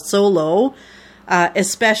travel solo,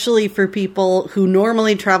 especially for people who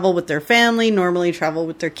normally travel with their family, normally travel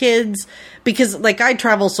with their kids. Because, like, I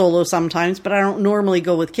travel solo sometimes, but I don't normally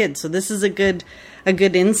go with kids. So this is a good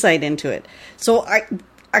insight into it. So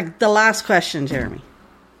the last question, Jeremy.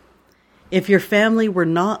 If your family were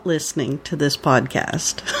not listening to this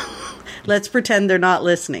podcast, let's pretend they're not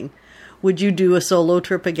listening. Would you do a solo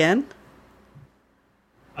trip again?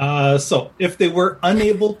 So if they were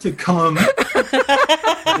unable to come,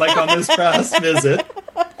 like on this past visit,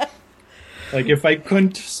 like if I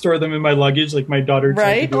couldn't store them in my luggage, like my daughter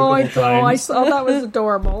tried to do a couple times. I saw that was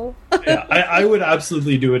adorable. Yeah, I would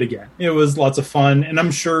absolutely do it again. It was lots of fun, and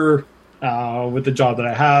I'm sure with the job that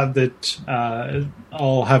I have that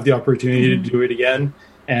I'll have the opportunity to do it again,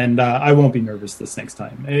 and I won't be nervous this next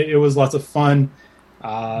time. It was lots of fun.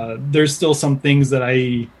 There's still some things that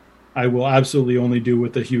I will absolutely only do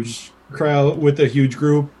with a huge crowd, with a huge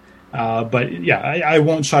group. But yeah, I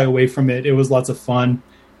won't shy away from it. It was lots of fun.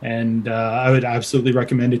 And I would absolutely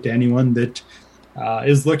recommend it to anyone that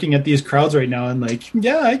is looking at these crowds right now and like,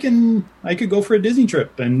 yeah, I could go for a Disney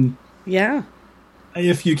trip. And yeah,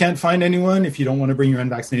 if you can't find anyone, if you don't want to bring your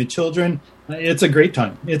unvaccinated children, it's a great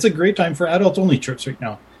time. It's a great time for adult only trips right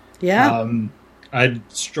now. Yeah. I'd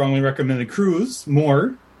strongly recommend the cruise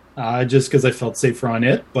more, just because I felt safer on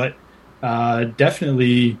it. But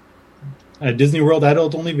definitely, a Disney World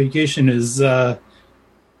adult only vacation is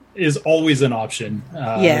always an option.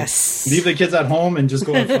 Yes, leave the kids at home and just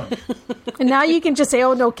go have fun. And now you can just say,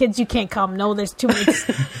 "Oh no, kids, you can't come. No, there's 2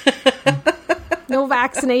 weeks, no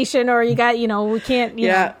vaccination, or we can't. You know,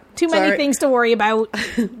 too many things to worry about."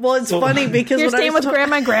 Well, it's funny because you're staying with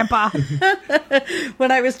Grandma and Grandpa.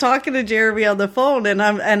 When I was talking to Jeremy on the phone, and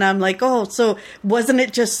I'm like, "Oh, so wasn't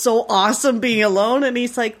it just so awesome being alone?" And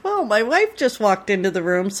he's like, "Well, my wife just walked into the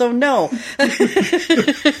room, so no."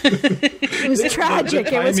 It was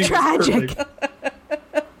tragic. It was tragic.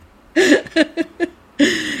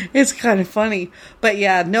 It's kind of funny. But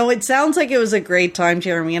yeah, no, it sounds like it was a great time,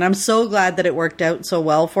 Jeremy, and I'm so glad that it worked out so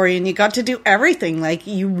well for you and you got to do everything. Like,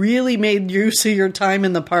 you really made use of your time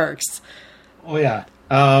in the parks. Oh yeah.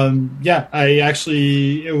 I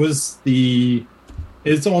actually,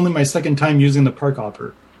 it's only my second time using the park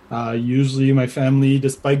hopper. Usually my family,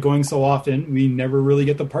 despite going so often, we never really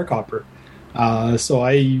get the park hopper. So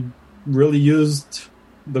I really used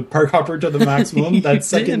the park hopper to the maximum.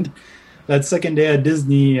 That second day at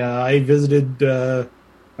Disney, I visited, I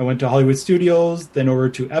went to Hollywood Studios, then over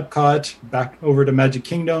to Epcot, back over to Magic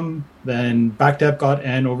Kingdom, then back to Epcot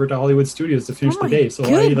and over to Hollywood Studios to finish the day. So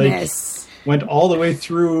goodness. I went all the way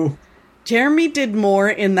through. Jeremy did more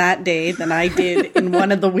in that day than I did in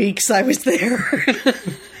one of the weeks I was there.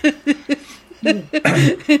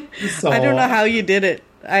 So, I don't know how you did it.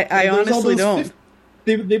 I honestly don't.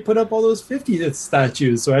 They put up all those 50th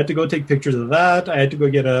statues, so I had to go take pictures of that. I had to go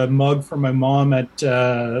get a mug for my mom at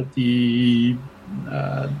the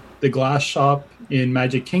glass shop in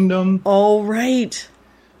Magic Kingdom. Oh, right.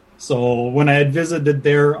 So when I had visited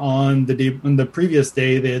there on the previous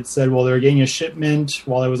day, they had said, well, they were getting a shipment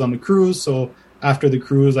while I was on the cruise. So after the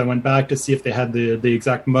cruise, I went back to see if they had the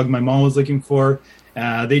exact mug my mom was looking for.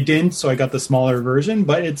 They didn't, so I got the smaller version.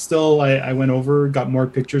 But it's still, I went over, got more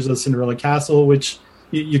pictures of Cinderella Castle, which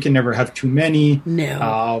you can never have too many.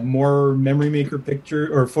 No. More Memory Maker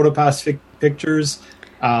picture or PhotoPass pictures.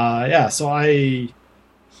 So you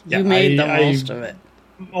made the most of it.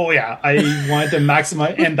 Oh, yeah. I wanted to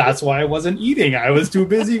maximize, and that's why I wasn't eating. I was too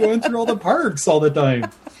busy going through all the parks all the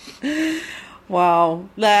time. Wow.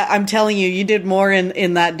 I'm telling you, you did more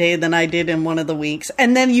in that day than I did in one of the weeks.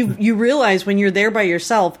 And then you realize when you're there by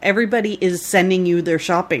yourself, everybody is sending you their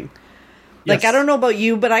shopping. Like, yes. I don't know about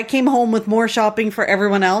you, but I came home with more shopping for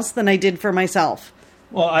everyone else than I did for myself.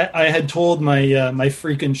 Well, I had told my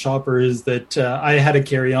frequent shoppers that I had a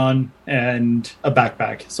carry-on and a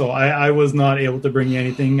backpack. So I was not able to bring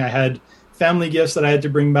anything. I had family gifts that I had to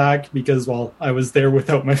bring back because, well, I was there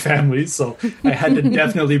without my family. So I had to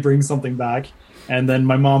definitely bring something back. And then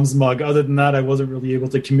my mom's mug. Other than that, I wasn't really able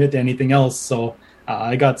to commit to anything else. So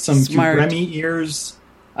I got some cute Remy ears.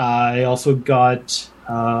 I also got...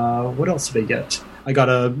 what else did I get? I got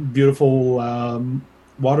a beautiful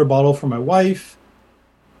water bottle for my wife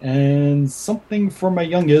and something for my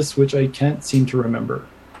youngest, which I can't seem to remember.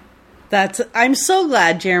 I'm so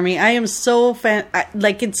glad, Jeremy. I am so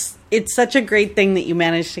it's such a great thing that you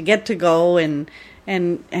managed to get to go and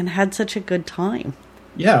had such a good time.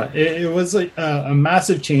 Yeah, it was a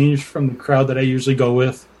massive change from the crowd that I usually go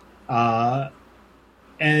with. And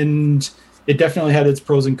and it definitely had its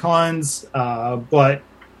pros and cons. But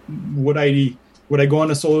would I go on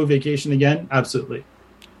a solo vacation again? Absolutely.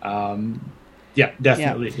 Yeah,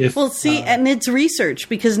 definitely. Yeah. Well, see, and it's research,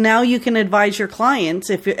 because now you can advise your clients.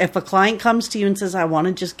 If a client comes to you and says, I want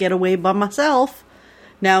to just get away by myself,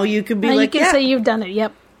 now you can be now like, you can say you've done it.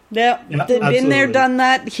 Yep. Yeah, been there, done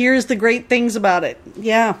that. Here's the great things about it.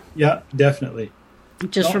 Yeah. Yeah, definitely.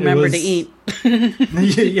 Just remember to eat.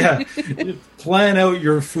 Yeah. Plan out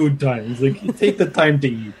your food times. Like, take the time to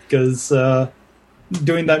eat, because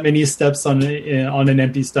doing that many steps on an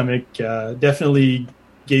empty stomach definitely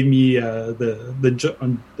gave me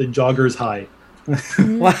the jogger's high.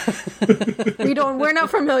 We're not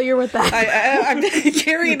familiar with that.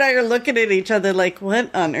 Carrie and I are looking at each other like,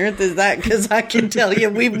 what on earth is that? Because I can tell you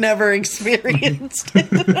we've never experienced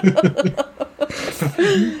it.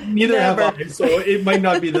 Neither have I, so it might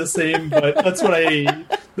not be the same, but that's what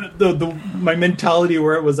my mentality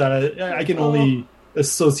where it was at, I can only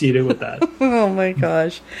associate it with that. Oh my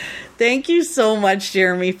gosh. Thank you so much,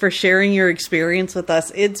 Jeremy, for sharing your experience with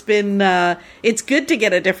us. It's been it's good to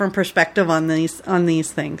get a different perspective on these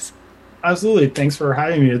things. Absolutely. Thanks for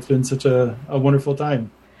having me. It's been such a wonderful time.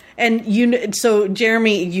 And so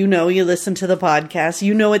Jeremy, you listen to the podcast.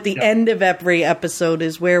 At the end of every episode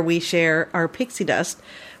is where we share our pixie dust,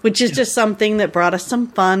 which is just something that brought us some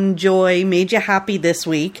fun, joy, made you happy this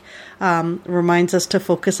week. Reminds us to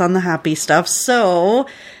focus on the happy stuff. So,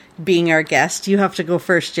 being our guest, you have to go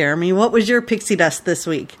first, Jeremy. What was your pixie dust this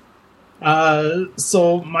week?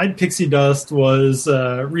 So my pixie dust was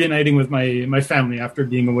reuniting with my family after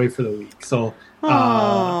being away for the week. So, the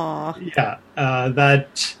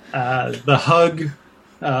hug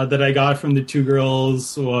that I got from the two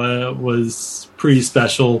girls was pretty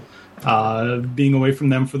special. Being away from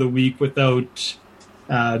them for the week without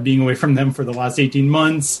being away from them for the last 18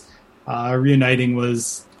 months, reuniting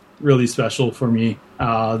was really special for me.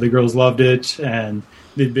 The girls loved it, and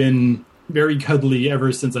they've been very cuddly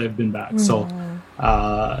ever since I've been back. So,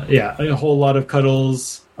 a whole lot of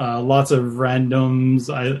cuddles, lots of random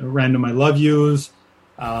I love yous,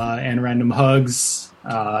 and random hugs.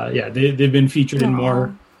 They've been featured in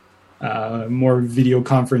more video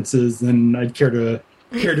conferences than I'd care to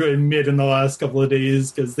admit in the last couple of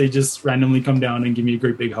days, because they just randomly come down and give me a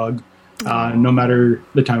great big hug, no matter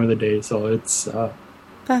the time of the day. So it's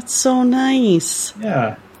that's so nice.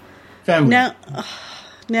 Yeah, family.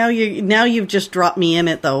 Now you've just dropped me in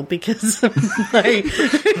it, though, because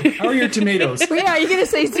how are your tomatoes? Yeah, are you going to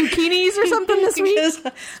say zucchinis or something this week?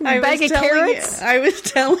 Bag of carrots? I was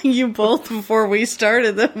telling you both before we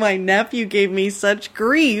started that my nephew gave me such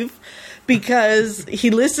grief because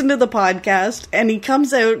he listened to the podcast and he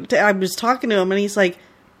comes out, I was talking to him and he's like,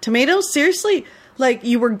 tomatoes? Seriously? Like,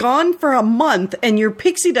 you were gone for a month and your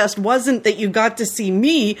pixie dust wasn't that you got to see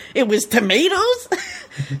me, it was tomatoes?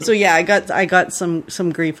 So yeah, I got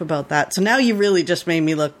some grief about that. So now you really just made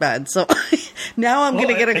me look bad. So now I'm going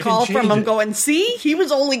to get a call from him going, see, he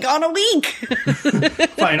was only gone a week.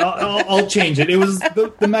 Fine, I'll change it. It was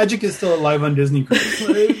the magic is still alive on Disney Cruise.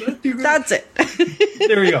 That's it.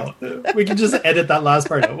 There we go. We can just edit that last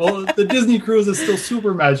part out. Well, the Disney Cruise is still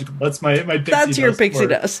super magical. That's my pixie dust. That's your pixie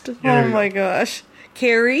dust. Oh my gosh.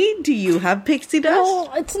 Carrie, do you have pixie dust? No,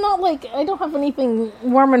 it's not like I don't have anything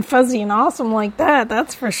warm and fuzzy and awesome like that.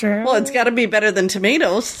 That's for sure. Well, it's got to be better than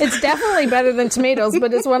tomatoes. It's definitely better than tomatoes,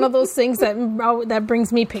 but it's one of those things that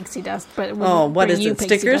brings me pixie dust. But what is it?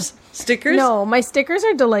 Stickers? Stickers? No, my stickers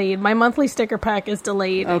are delayed. My monthly sticker pack is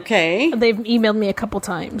delayed. Okay. They've emailed me a couple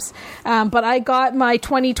times, but I got my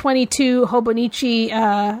 2022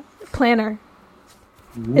 Hobonichi planner.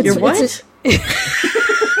 Your what?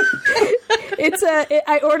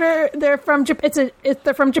 I order. They're from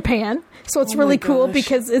Japan, so it's really cool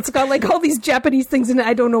because it's got like all these Japanese things in it.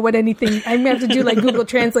 I don't know what anything. I have to do like Google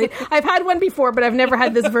Translate. I've had one before, but I've never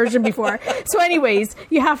had this version before. So, anyways,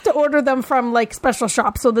 you have to order them from like special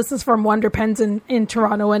shops. So this is from Wonder Pens in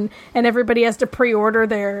Toronto, and everybody has to pre-order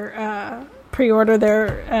their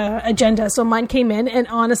agenda. So mine came in, and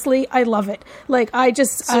honestly, I love it. Like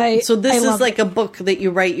So this is like a book that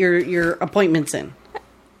you write your appointments in.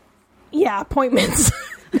 Yeah, appointments.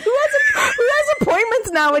 Who has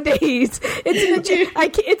appointments nowadays?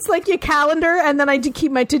 It's like your calendar, and then I do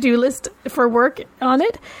keep my to-do list for work on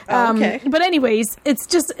it. Okay. But anyways, it's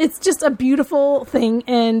just a beautiful thing,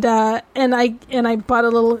 and I bought a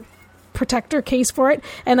little protector case for it,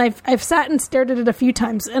 and I've sat and stared at it a few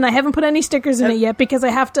times, and I haven't put any stickers in it yet because I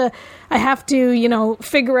have to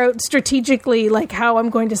figure out strategically like how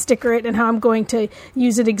I'm going to sticker it and how I'm going to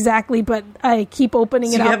use it exactly. But I keep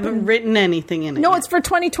opening it up. You haven't written anything in it? No, yet. It's for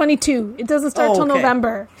 2022. It doesn't start till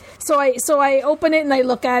November. So I open it and I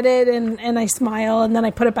look at it and I smile and then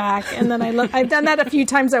I put it back and then I look. I've done that a few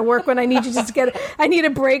times at work when I need to just I need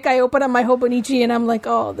a break. I open up my Hobonichi and I'm like,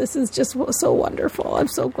 oh, this is just so wonderful. I'm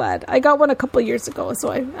so glad. I got one a couple of years ago,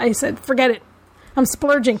 so I said, forget it. I'm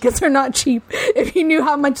splurging because they're not cheap. If you knew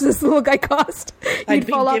how much this little guy cost, you'd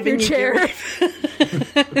fall off your chair.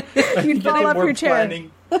 You'd fall off your chair.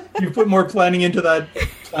 You put more planning into that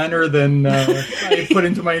planner than I put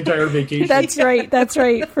into my entire vacation. That's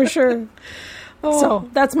right, for sure. Oh. So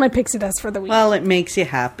that's my pixie dust for the week. Well, it makes you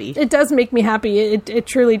happy. It does make me happy. It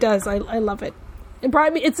truly does. I love it. It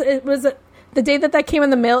brought me. It was the day that came in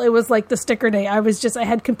the mail. It was like the sticker day. I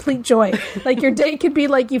had complete joy. Like your day could be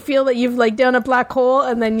like you feel that you've like down a black hole,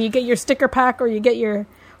 and then you get your sticker pack or you get your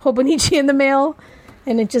Hobonichi in the mail,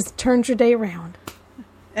 and it just turns your day around.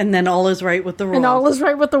 And then all is right with the world. And all is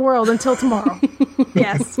right with the world until tomorrow.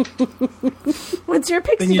 Yes. What's your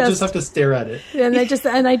pixie dust? Then you just have to stare at it. And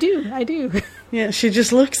I do. Yeah, she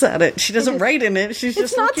just looks at it. She doesn't write in it. She's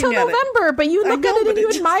just looking at it. It's not till November, but you look at it and you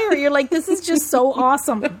admire. You're like, this is just so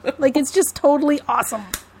awesome. Like, it's just totally awesome.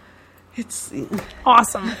 It's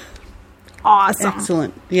awesome. Awesome.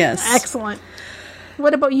 Excellent. Yes. Excellent.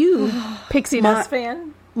 What about you, pixie dust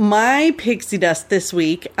fan? My pixie dust this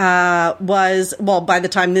week was, well, by the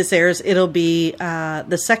time this airs, it'll be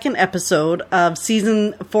the second episode of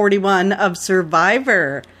season 41 of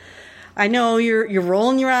Survivor. I know you're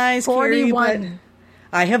rolling your eyes, 41. Carrie, but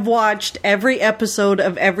I have watched every episode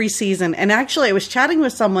of every season. And actually, I was chatting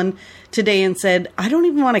with someone today and said, I don't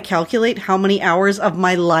even want to calculate how many hours of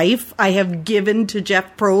my life I have given to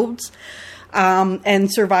Jeff Probst and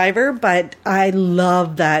Survivor, but I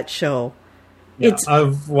love that show. Yeah,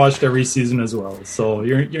 I've watched every season as well, so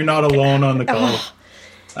you're not alone on the call.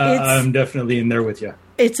 I'm definitely in there with you.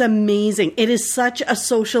 It's amazing. It is such a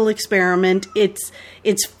social experiment. It's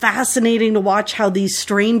fascinating to watch how these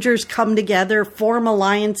strangers come together, form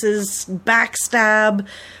alliances, backstab,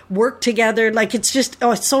 work together. Like it's just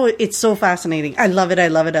it's so fascinating. I love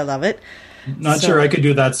it. Not sure I could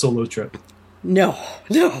do that solo trip. No.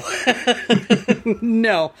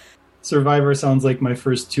 No. Survivor sounds like my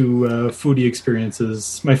first two foodie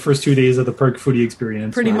experiences. My first 2 days of the park foodie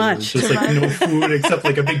experience. Pretty much. Just like no food except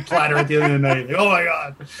like a big platter at the end of the night. Oh my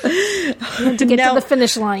God. You have to get to the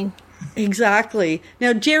finish line. Exactly.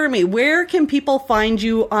 Now, Jeremy, where can people find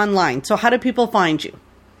you online? So how do people find you?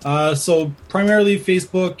 So primarily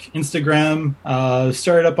Facebook, Instagram,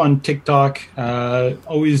 started up on TikTok,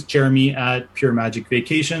 always Jeremy at Pure Magic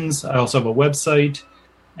Vacations. I also have a website,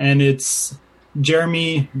 and it's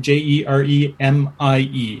Jeremy, Jeremie,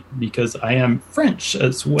 because I am French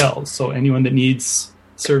as well. So anyone that needs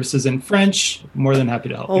services in French, more than happy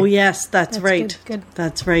to help. Oh, yes, that's right. Good.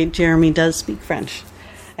 That's right. Jeremy does speak French.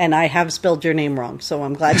 And I have spelled your name wrong, so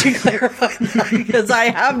I'm glad you clarified that, because I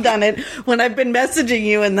have done it when I've been messaging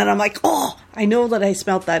you, and then I'm like, oh, I know that I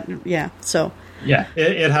spelled that. Yeah, so. Yeah,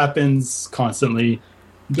 it happens constantly.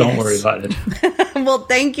 Don't worry about it. Well,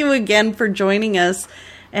 thank you again for joining us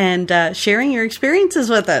and sharing your experiences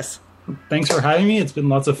with us. Thanks for having me. It's been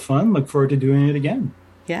lots of fun. Look forward to doing it again.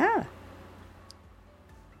 Yeah.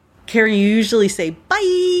 Carrie, you usually say bye.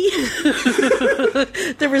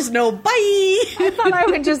 There was no bye. I thought I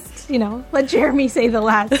would just, let Jeremy say the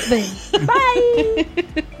last thing. Bye.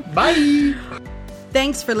 Bye.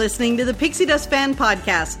 Thanks for listening to the Pixie Dust Fan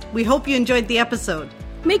Podcast. We hope you enjoyed the episode.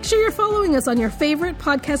 Make sure you're following us on your favorite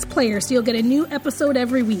podcast player so you'll get a new episode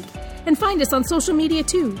every week. And find us on social media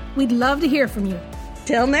too. We'd love to hear from you.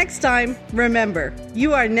 Till next time, remember,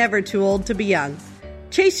 you are never too old to be young.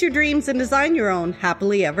 Chase your dreams and design your own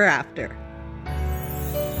happily ever after.